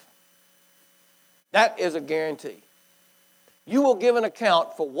life. That is a guarantee. You will give an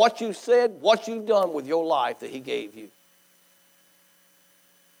account for what you said, what you've done with your life that He gave you.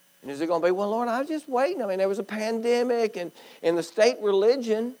 And is it going to be, well, Lord, I was just waiting. I mean, there was a pandemic and the state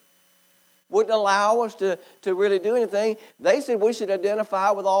religion wouldn't allow us to really do anything. They said we should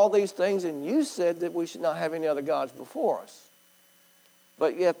identify with all these things, and you said that we should not have any other gods before us.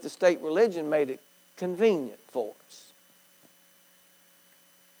 But yet the state religion made it convenient for us.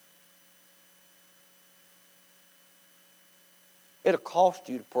 It'll cost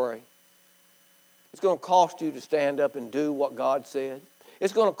you to pray. It's going to cost you to stand up and do what God said.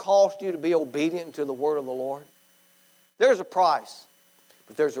 It's going to cost you to be obedient to the word of the Lord. There's a price,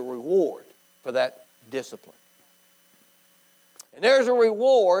 but there's a reward for that discipline. And there's a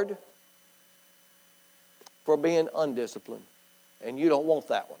reward for being undisciplined. And you don't want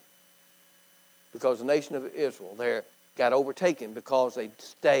that one. Because the nation of Israel there got overtaken because they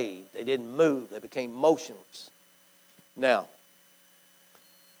stayed. They didn't move. They became motionless. Now,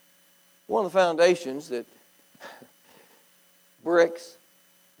 one of the foundations that bricks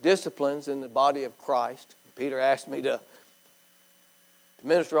disciplines in the body of Christ, Peter asked me to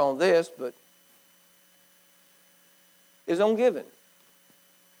minister on this, but is on giving.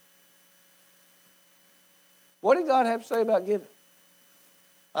 What did God have to say about giving?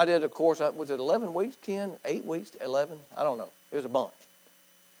 I did a course, was it 11 weeks, 10, 8 weeks, 11? I don't know. It was a bunch.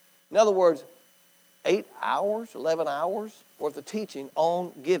 In other words, 8 hours, 11 hours worth of teaching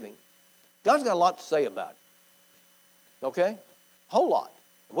on giving. God's got a lot to say about it. Okay? A whole lot.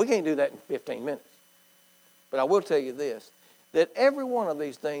 We can't do that in 15 minutes. But I will tell you this, that every one of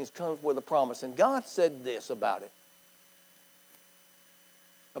these things comes with a promise. And God said this about it,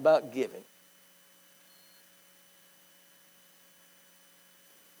 about giving.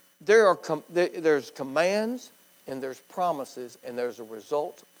 There's commands and there's promises and there's a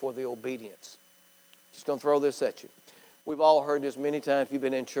result for the obedience. Just going to throw this at you. We've all heard this many times if you've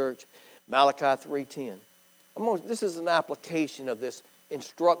been in church. Malachi 3:10. This is an application of this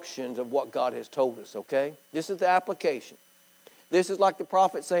instructions of what God has told us, okay? This is the application. This is like the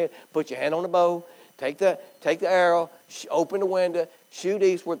prophet saying, put your hand on the bow, take the arrow, open the window, shoot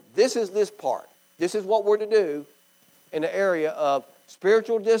eastward. This is this part. This is what we're to do in the area of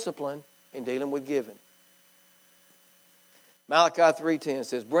spiritual discipline in dealing with giving. Malachi 3:10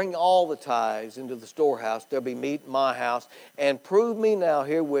 says, bring all the tithes into the storehouse, there'll be meat in my house, and prove me now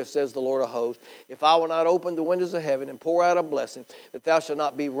herewith, says the Lord of hosts, if I will not open the windows of heaven and pour out a blessing, that thou shalt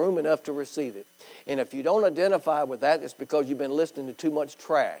not be room enough to receive it. And if you don't identify with that, it's because you've been listening to too much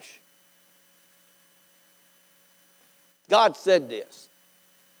trash. God said this.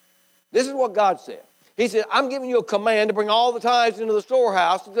 This is what God said. He said, I'm giving you a command to bring all the tithes into the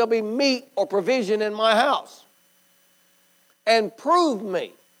storehouse, that there'll be meat or provision in my house. And prove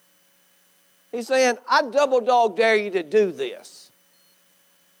me. He's saying, I double dog dare you to do this.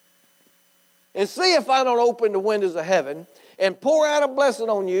 And see if I don't open the windows of heaven and pour out a blessing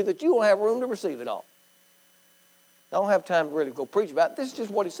on you that you won't have room to receive it all. I don't have time to really go preach about it. This is just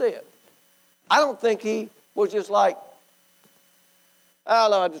what he said. I don't think he was just like, oh,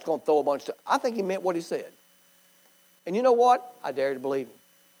 no, I'm just going to throw a bunch of stuff. I think he meant what he said. And you know what? I dare to believe him.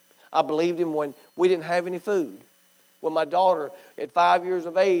 I believed him when we didn't have any food. When my daughter at 5 years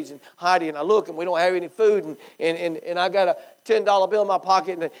of age, and Heidi and I look and we don't have any food, and I got a $10 bill in my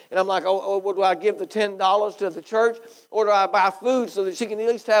pocket, and I'm like, well, do I give the $10 to the church, or do I buy food so that she can at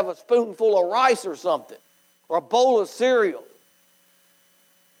least have a spoonful of rice or something, or a bowl of cereal?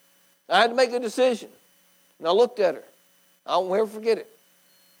 I had to make a decision, and I looked at her. I'll never forget it.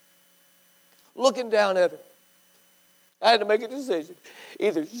 Looking down at her, I had to make a decision.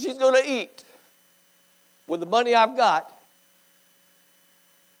 Either she's going to eat with the money I've got,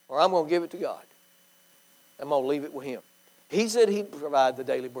 or I'm going to give it to God. I'm going to leave it with Him. He said He'd provide the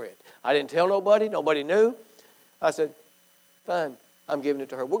daily bread. I didn't tell nobody. Nobody knew. I said, fine, I'm giving it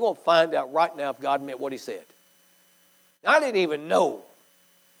to her. We're going to find out right now if God meant what he said. I didn't even know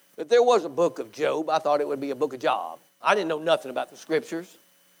that there was a book of Job. I thought it would be a book of Job. I didn't know nothing about the scriptures.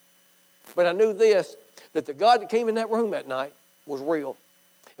 But I knew this, that the God that came in that room that night was real.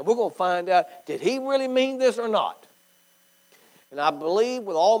 And we're going to find out, did he really mean this or not? And I believe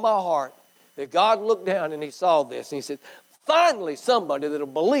with all my heart that God looked down and he saw this. And he said, finally somebody that will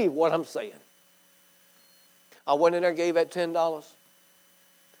believe what I'm saying. I went in there and gave that $10.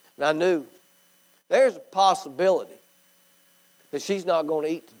 And I knew there's a possibility that she's not going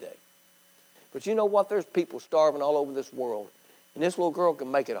to eat today. But you know what? There's people starving all over this world. And this little girl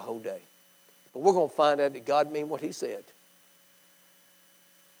can make it a whole day. But we're going to find out that God meant what he said.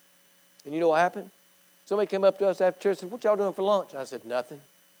 And you know what happened? Somebody came up to us after church and said, what y'all doing for lunch? I said, nothing.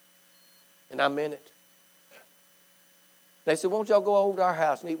 And I meant it. They said, won't y'all go over to our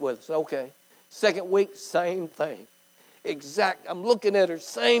house and eat with us? Okay. Second week, same thing. Exact. I'm looking at her,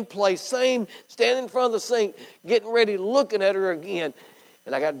 same place, same, standing in front of the sink, getting ready, looking at her again.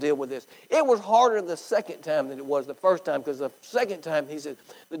 And I got to deal with this. It was harder the second time than it was the first time, because the second time, he said,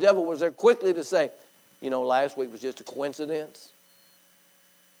 the devil was there quickly to say, you know, last week was just a coincidence.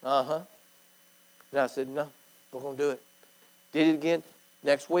 Uh-huh. And I said, no, we're going to do it. Did it again.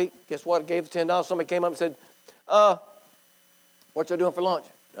 Next week, guess what? I gave the $10. Somebody came up and said, what y'all doing for lunch?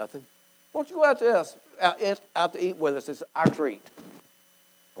 Nothing. Why don't you go out to eat with us? It's our treat.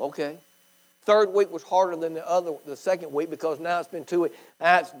 Okay. Third week was harder than the second week, because now it's been 2 weeks.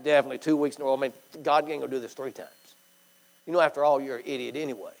 That's definitely 2 weeks in a row. I mean, God ain't going to do this 3 times. You know, after all, you're an idiot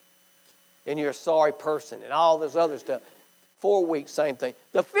anyway. And you're a sorry person and all this other stuff. 4 weeks, same thing.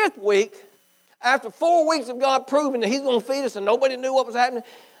 The 5th week, after 4 weeks of God proving that he's going to feed us and nobody knew what was happening,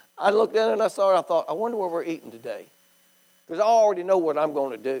 I looked down and I saw it. I thought, I wonder what we're eating today. Because I already know what I'm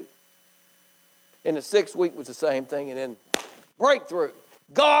going to do. And the 6th week was the same thing. And then breakthrough.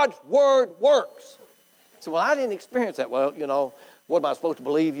 God's word works. So, well, I didn't experience that. Well, you know, what am I supposed to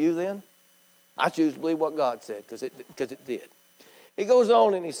believe you then? I choose to believe what God said, because it did. He goes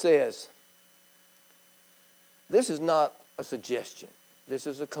on and he says, this is not a suggestion. This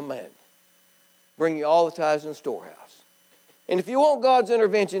is a command. Bring you all the tithes in the storehouse. And if you want God's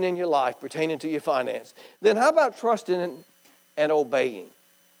intervention in your life pertaining to your finance, then how about trusting and obeying?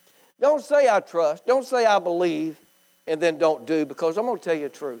 Don't say I trust. Don't say I believe. And then don't do, because I'm going to tell you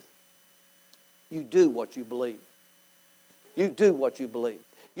the truth. You do what you believe. You do what you believe.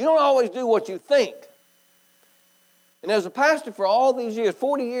 You don't always do what you think. And as a pastor for all these years,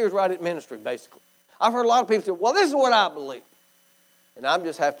 40 years right at ministry, basically, I've heard a lot of people say, well, this is what I believe. And I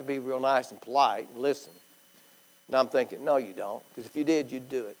just have to be real nice and polite and listen. And I'm thinking, no, you don't, because if you did, you'd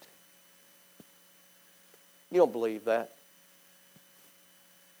do it. You don't believe that.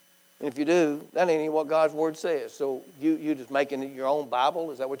 And if you do, that ain't even what God's word says. So you just making it your own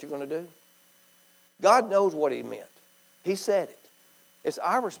Bible? Is that what you're going to do? God knows what he meant. He said it. It's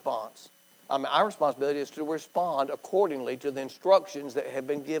our response. Our responsibility is to respond accordingly to the instructions that have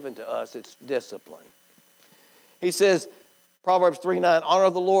been given to us. It's discipline. He says, Proverbs 3:9, honor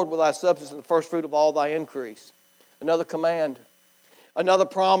the Lord with thy substance and the first fruit of all thy increase. Another command. Another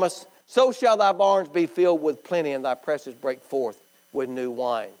promise. So shall thy barns be filled with plenty, and thy presses break forth with new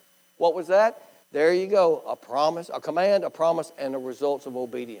wine. What was that? There you go. A promise, a command, a promise, and the results of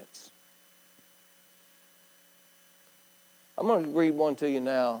obedience. I'm going to read one to you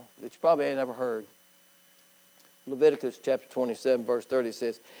now that you probably ain't ever heard. Leviticus chapter 27, verse 30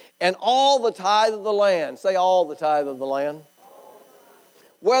 says, and all the tithe of the land, say all the tithe of the land,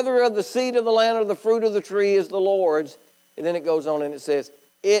 whether of the seed of the land or the fruit of the tree is the Lord's. And then it goes on and it says,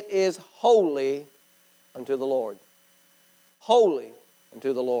 it is holy unto the Lord. Holy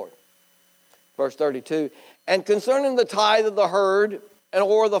unto the Lord. Verse 32, and concerning the tithe of the herd and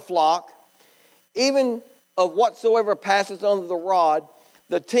or the flock, even of whatsoever passeth under the rod,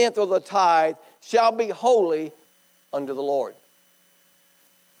 the tenth of the tithe shall be holy unto the Lord.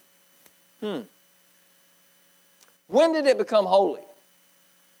 When did it become holy?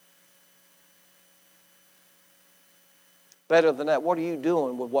 Better than that, what are you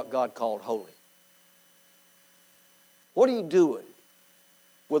doing with what God called holy? What are you doing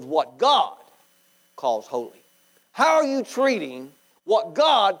with what God calls holy? How are you treating what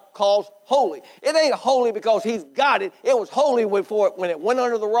God calls holy? It ain't holy because he's got it. It was holy when it went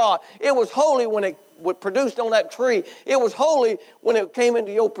under the rod. It was holy when it was produced on that tree. It was holy when it came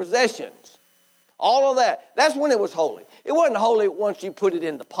into your possessions. All of that. That's when it was holy. It wasn't holy once you put it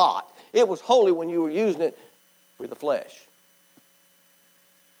in the pot. It was holy when you were using it for the flesh.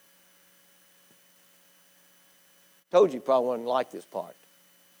 Told you probably wouldn't like this part.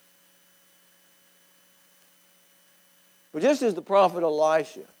 But just as the prophet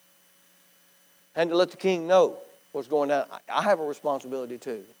Elisha had to let the king know what's going on, I have a responsibility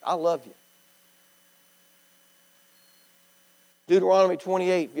too. I love you. Deuteronomy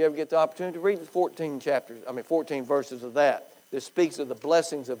 28, if you ever get the opportunity, read the 14 verses of that speaks of the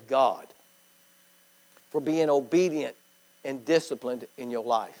blessings of God for being obedient and disciplined in your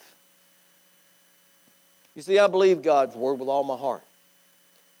life. You see, I believe God's word with all my heart.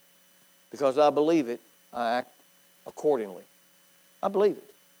 Because I believe it, I act accordingly. I believe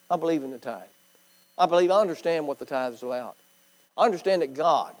it. I believe in the tithe. I understand what the tithe is about. I understand that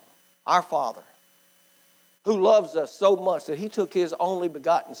God, our Father, who loves us so much that He took His only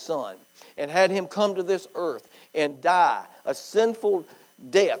begotten Son and had Him come to this earth and die a sinful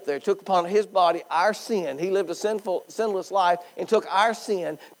death. There took upon His body our sin. He lived a sinless life and took our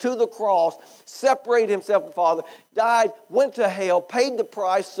sin to the cross, separated Himself from the Father, died, went to hell, paid the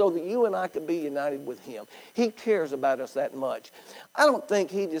price so that you and I could be united with Him. He cares about us that much. I don't think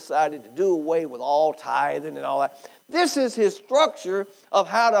He decided to do away with all tithing and all that. This is His structure of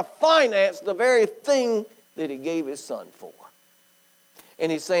how to finance the very thing that He gave His Son for. And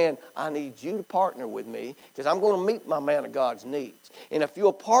He's saying, I need you to partner with me because I'm going to meet my man of God's needs. And if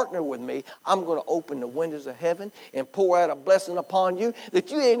you'll partner with me, I'm going to open the windows of heaven and pour out a blessing upon you that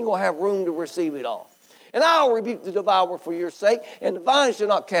you ain't going to have room to receive it all. And I'll rebuke the devourer for your sake, and the vine shall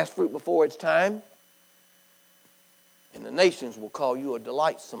not cast fruit before its time. And the nations will call you a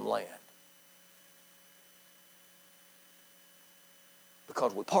delightsome land.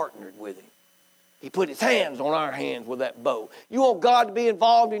 Because we partnered with Him. He put His hands on our hands with that bow. You want God to be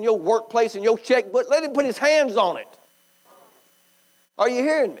involved in your workplace and your checkbook? Let Him put His hands on it. Are you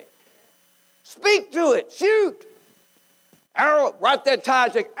hearing me? Speak to it. Shoot. Arrow, write that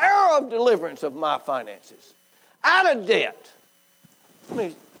tithe check. Arrow of deliverance of my finances. Out of debt.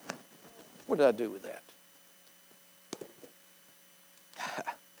 What did I do with that?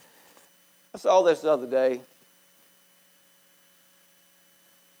 I saw this the other day.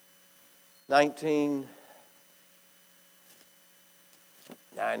 1990s,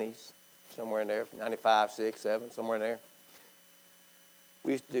 somewhere in there, 95, 6, 7, somewhere in there.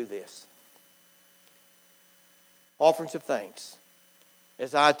 We used to do this. Offerings of thanks.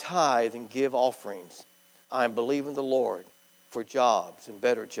 As I tithe and give offerings, I am believing the Lord for jobs and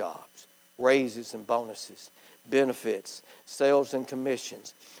better jobs, raises and bonuses, benefits, sales and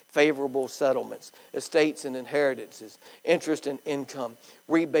commissions, favorable settlements, estates and inheritances, interest and income,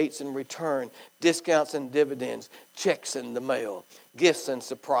 rebates and return, discounts and dividends, checks in the mail, gifts and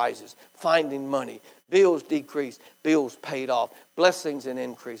surprises, finding money, bills decreased, bills paid off, blessings and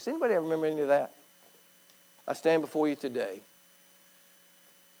increase. Anybody ever remember any of that? I stand before you today.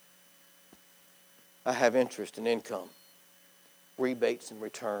 I have interest and income, rebates and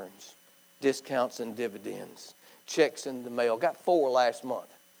returns, discounts and dividends, checks in the mail. Got 4 last month.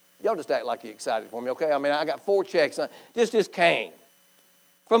 Y'all just act like you're excited for me, okay? I mean, I got 4 checks. This just came.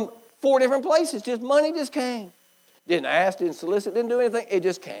 From 4 different places. Just money just came. Didn't ask, didn't solicit, didn't do anything. It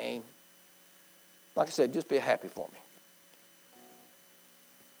just came. Like I said, just be happy for me.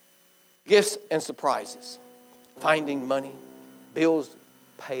 Gifts and surprises. Finding money. Bills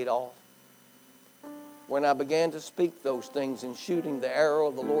paid off. When I began to speak those things and shooting the arrow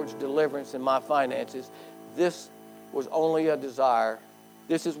of the Lord's deliverance in my finances, this was only a desire.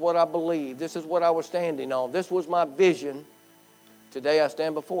 This is what I believed. This is what I was standing on. This was my vision. Today I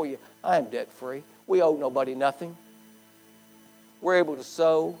stand before you. I am debt-free. We owe nobody nothing. We're able to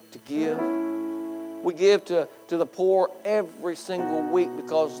sow, to give. We give to the poor every single week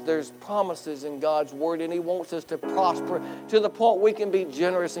because there's promises in God's Word, and He wants us to prosper to the point we can be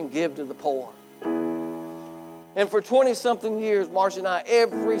generous and give to the poor. And for 20-something years, Marcia and I,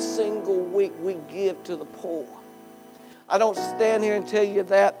 every single week we give to the poor. I don't stand here and tell you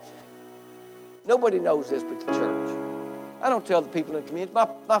that. Nobody knows this but the church. I don't tell the people in the community.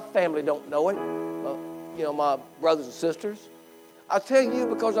 My family don't know it. My brothers and sisters. I tell you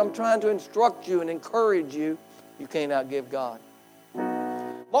because I'm trying to instruct you and encourage you. You can't outgive God.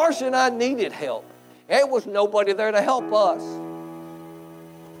 Marcia and I needed help. There was nobody there to help us.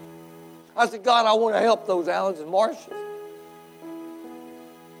 I said, God, I want to help those Allens and Marcias.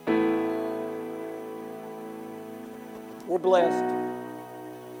 We're blessed.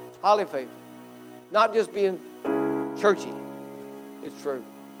 Highly favored. Not just being churchy. It's true.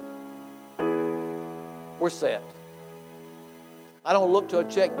 We're set. I don't look to a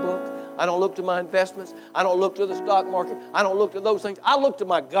checkbook. I don't look to my investments. I don't look to the stock market. I don't look to those things. I look to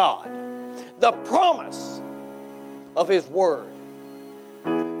my God. The promise of His Word.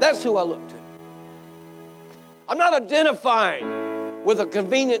 That's who I look to. I'm not identifying with a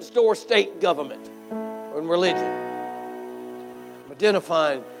convenience store state government and religion.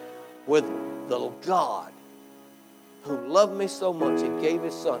 identifying with the God who loved me so much and gave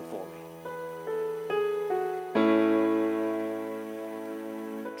his son for me.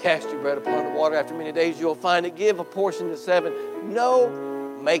 Cast your bread upon the water. After many days you'll find it. Give a portion to 7. No,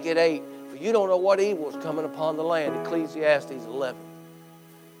 make it 8. For you don't know what evil is coming upon the land. Ecclesiastes 11.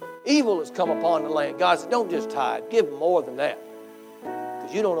 Evil has come upon the land. God said, don't just tithe. Give more than that.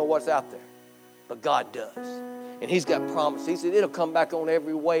 Because you don't know what's out there. But God does. And he's got promise. He said it'll come back on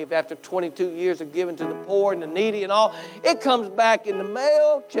every wave. After 22 years of giving to the poor and the needy and all, it comes back in the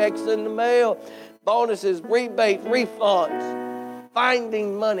mail, checks in the mail, bonuses, rebates, refunds,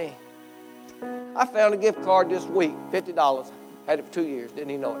 finding money. I found a gift card this week, $50. Had it for 2 years,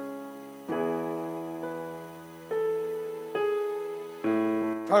 didn't even know it.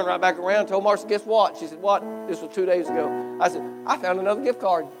 Turned right back around, told Marcia, guess what? She said, what? This was 2 days ago. I said, I found another gift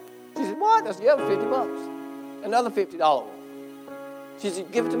card. She said, what? I said, yeah, $50. Another $50. She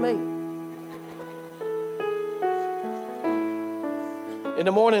said, give it to me. In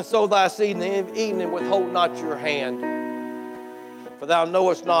the morning sow thy seed, in the evening withhold not your hand. For thou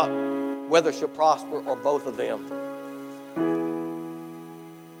knowest not whether shall prosper or both of them.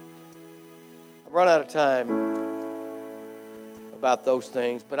 I've run out of time about those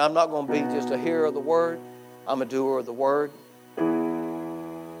things, but I'm not going to be just a hearer of the word. I'm a doer of the word.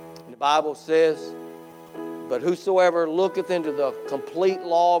 And the Bible says, but whosoever looketh into the complete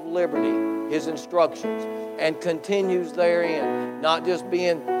law of liberty, his instructions, and continues therein, not just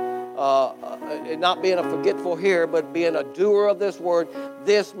being not being a forgetful hearer, but being a doer of this word,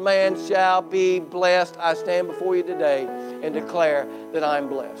 this man shall be blessed. I stand before you today and declare that I'm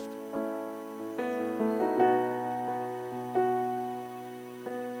blessed.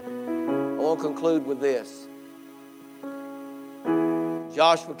 I want to conclude with this.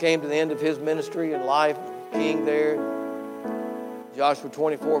 Joshua came to the end of his ministry and life, king there. Joshua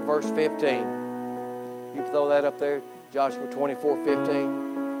 24, verse 15. You throw that up there, Joshua 24, 15.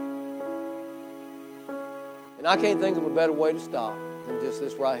 And I can't think of a better way to stop than just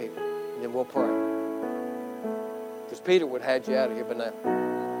this right here. And then we'll pray. Because Peter would have had you out of here by now.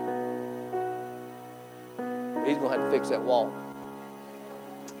 But he's going to have to fix that wall.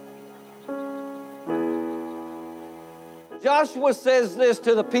 Joshua says this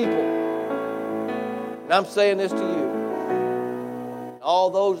to the people. And I'm saying this to you.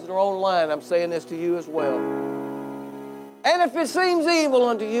 All those that are online, I'm saying this to you as well. And if it seems evil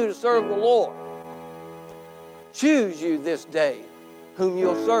unto you to serve the Lord, choose you this day whom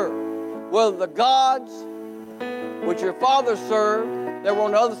you'll serve. Whether the gods which your fathers served that were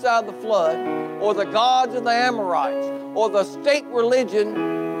on the other side of the flood, or the gods of the Amorites, or the state religion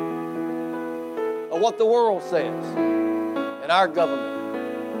of what the world says, and our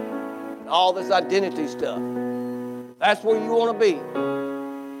government, and all this identity stuff. If that's where you want to be,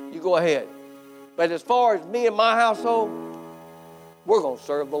 you go ahead. But as far as me and my household, we're going to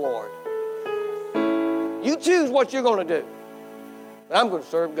serve the Lord. You choose what you're going to do. But I'm going to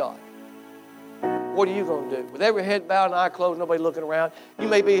serve God. What are you going to do? With every head bowed and eye closed, nobody looking around. You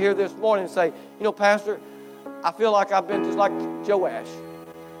may be here this morning and say, you know, Pastor, I feel like I've been just like Joash.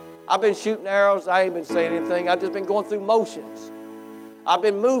 I've been shooting arrows. I ain't been saying anything. I've just been going through motions. I've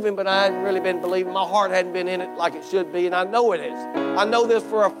been moving, but I hadn't really been believing. My heart hadn't been in it like it should be, and I know it is. I know this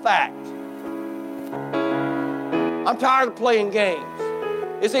for a fact. I'm tired of playing games.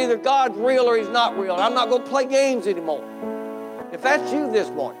 It's either God's real or he's not real. I'm not going to play games anymore. If that's you this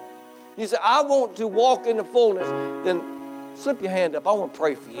morning, you say, I want to walk in the fullness, then slip your hand up. I want to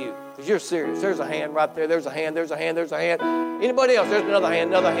pray for you because you're serious. There's a hand right there. There's a hand. There's a hand. There's a hand. Anybody else? There's another hand,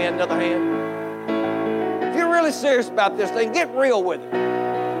 another hand, another hand. If you're really serious about this thing, get real with it.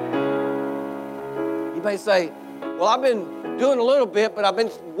 You may say, well, I've been doing a little bit, but I've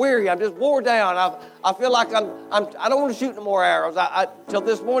been weary. I'm just wore down. I feel like I don't want to shoot no more arrows. Till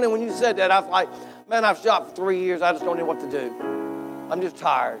this morning when you said that, I was like, man, I've shot for 3 years. I just don't know what to do. I'm just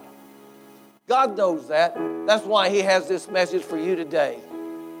tired. God knows that. That's why he has this message for you today.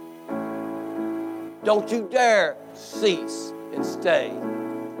 Don't you dare cease and stay.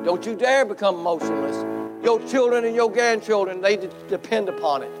 Don't you dare become motionless. Your children and your grandchildren, they depend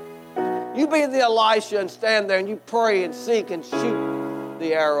upon it. You be the Elisha and stand there and you pray and seek and shoot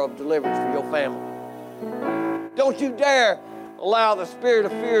the arrow of deliverance for your family. Don't you dare allow the spirit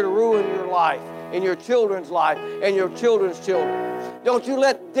of fear to ruin your life and your children's life and your children's children. Don't you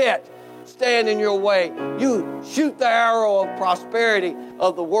let debt stand in your way. You shoot the arrow of prosperity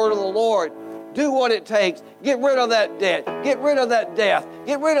of the word of the Lord. Do what it takes. Get rid of that debt. Get rid of that death.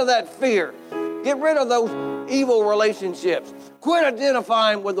 Get rid of that fear. Get rid of those evil relationships. Quit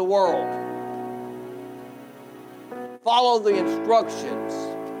identifying with the world. Follow the instructions,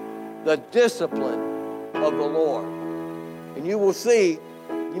 the discipline of the Lord. And you will see,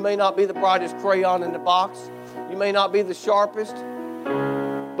 you may not be the brightest crayon in the box. You may not be the sharpest.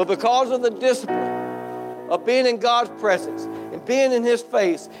 But because of the discipline of being in God's presence and being in His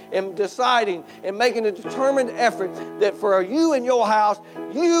face and deciding and making a determined effort that for you and your house,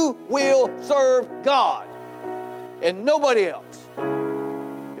 you will serve God and nobody else.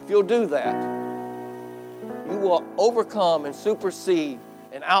 If you'll do that, you will overcome and supersede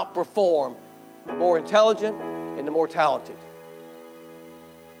and outperform the more intelligent and the more talented.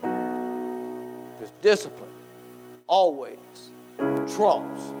 Because discipline always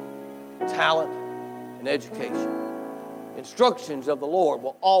trumps talent and education. Instructions of the Lord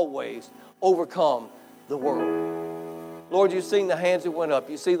will always overcome the world. Lord, you've seen the hands that went up.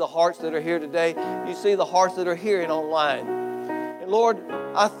 You see the hearts that are here today. You see the hearts that are hearing online. And Lord,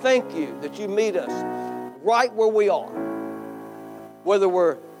 I thank you that you meet us right where we are. Whether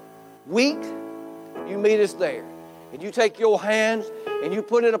we're weak, you meet us there. And you take your hands and you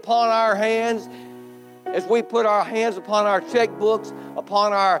put it upon our hands as we put our hands upon our checkbooks,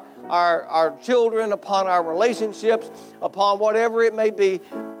 upon our children, upon our relationships, upon whatever it may be.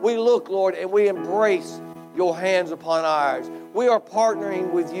 We look, Lord, and we embrace your hands upon ours. We are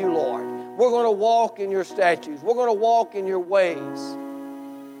partnering with you, Lord. We're going to walk in your statutes. We're going to walk in your ways.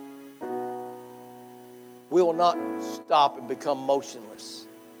 We will not stop and become motionless.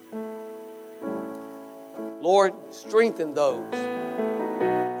 Lord, strengthen those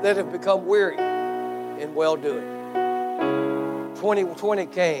that have become weary in well-doing. 2020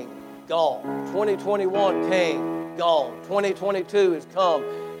 came, gone. 2021 came, gone. 2022 has come,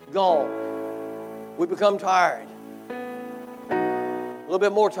 gone. We become tired. A little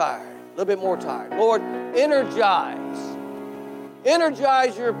bit more tired. A little bit more tired. Lord, energize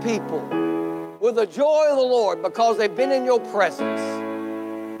your people with the joy of the Lord because they've been in your presence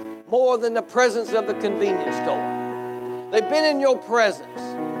more than the presence of the convenience store. They've been in your presence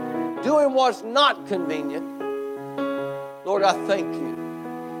doing what's not convenient. Lord, I thank you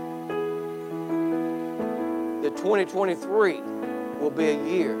that 2023 will be a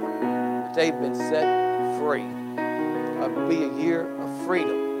year that they've been set free. It'll be a year of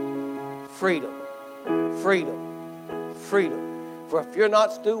freedom, freedom, freedom, freedom. For if you're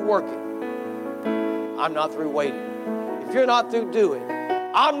not through working, I'm not through waiting. If you're not through doing,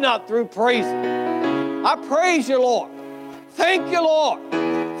 I'm not through praising. I praise you, Lord. Thank you, Lord.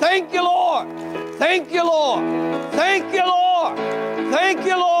 Thank you, Lord. Thank you, Lord. Thank you, Lord. Thank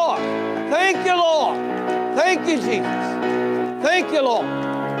you, Lord. Thank you, Lord. Thank you, Jesus. Thank you, Lord.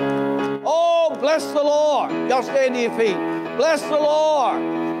 Oh, bless the Lord. Y'all stand to your feet. Bless the Lord,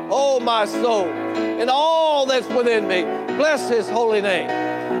 oh my soul, and all that's within me. Bless His holy name.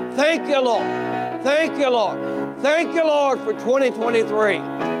 Thank you, Lord. Thank you, Lord. Thank you, Lord, for 2023.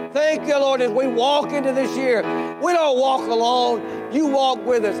 Thank you, Lord, as we walk into this year. We don't walk alone. You walk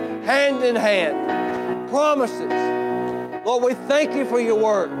with us, hand in hand. Promises. Lord, we thank you for your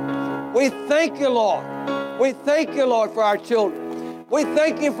word. We thank you, Lord. We thank you, Lord, for our children. We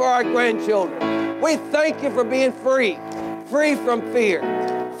thank you for our grandchildren. We thank you for being free from fear,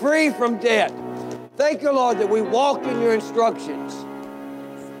 free from debt. Thank you, Lord, that we walk in your instructions.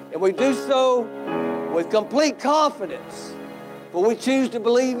 And we do so with complete confidence, for we choose to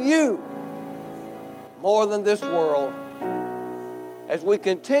believe you more than this world as we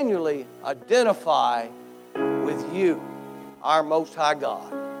continually identify with you, our Most High God.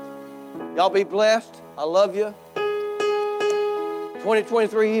 Y'all be blessed. I love you.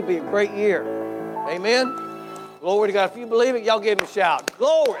 2023, you be a great year. Amen. Glory to God. If you believe it, y'all give him a shout.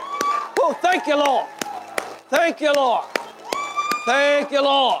 Glory. Oh, thank you, Lord. Thank you, Lord. Thank you,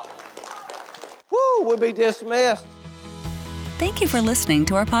 Lord. Woo, we'll be dismissed. Thank you for listening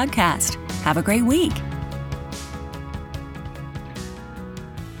to our podcast. Have a great week.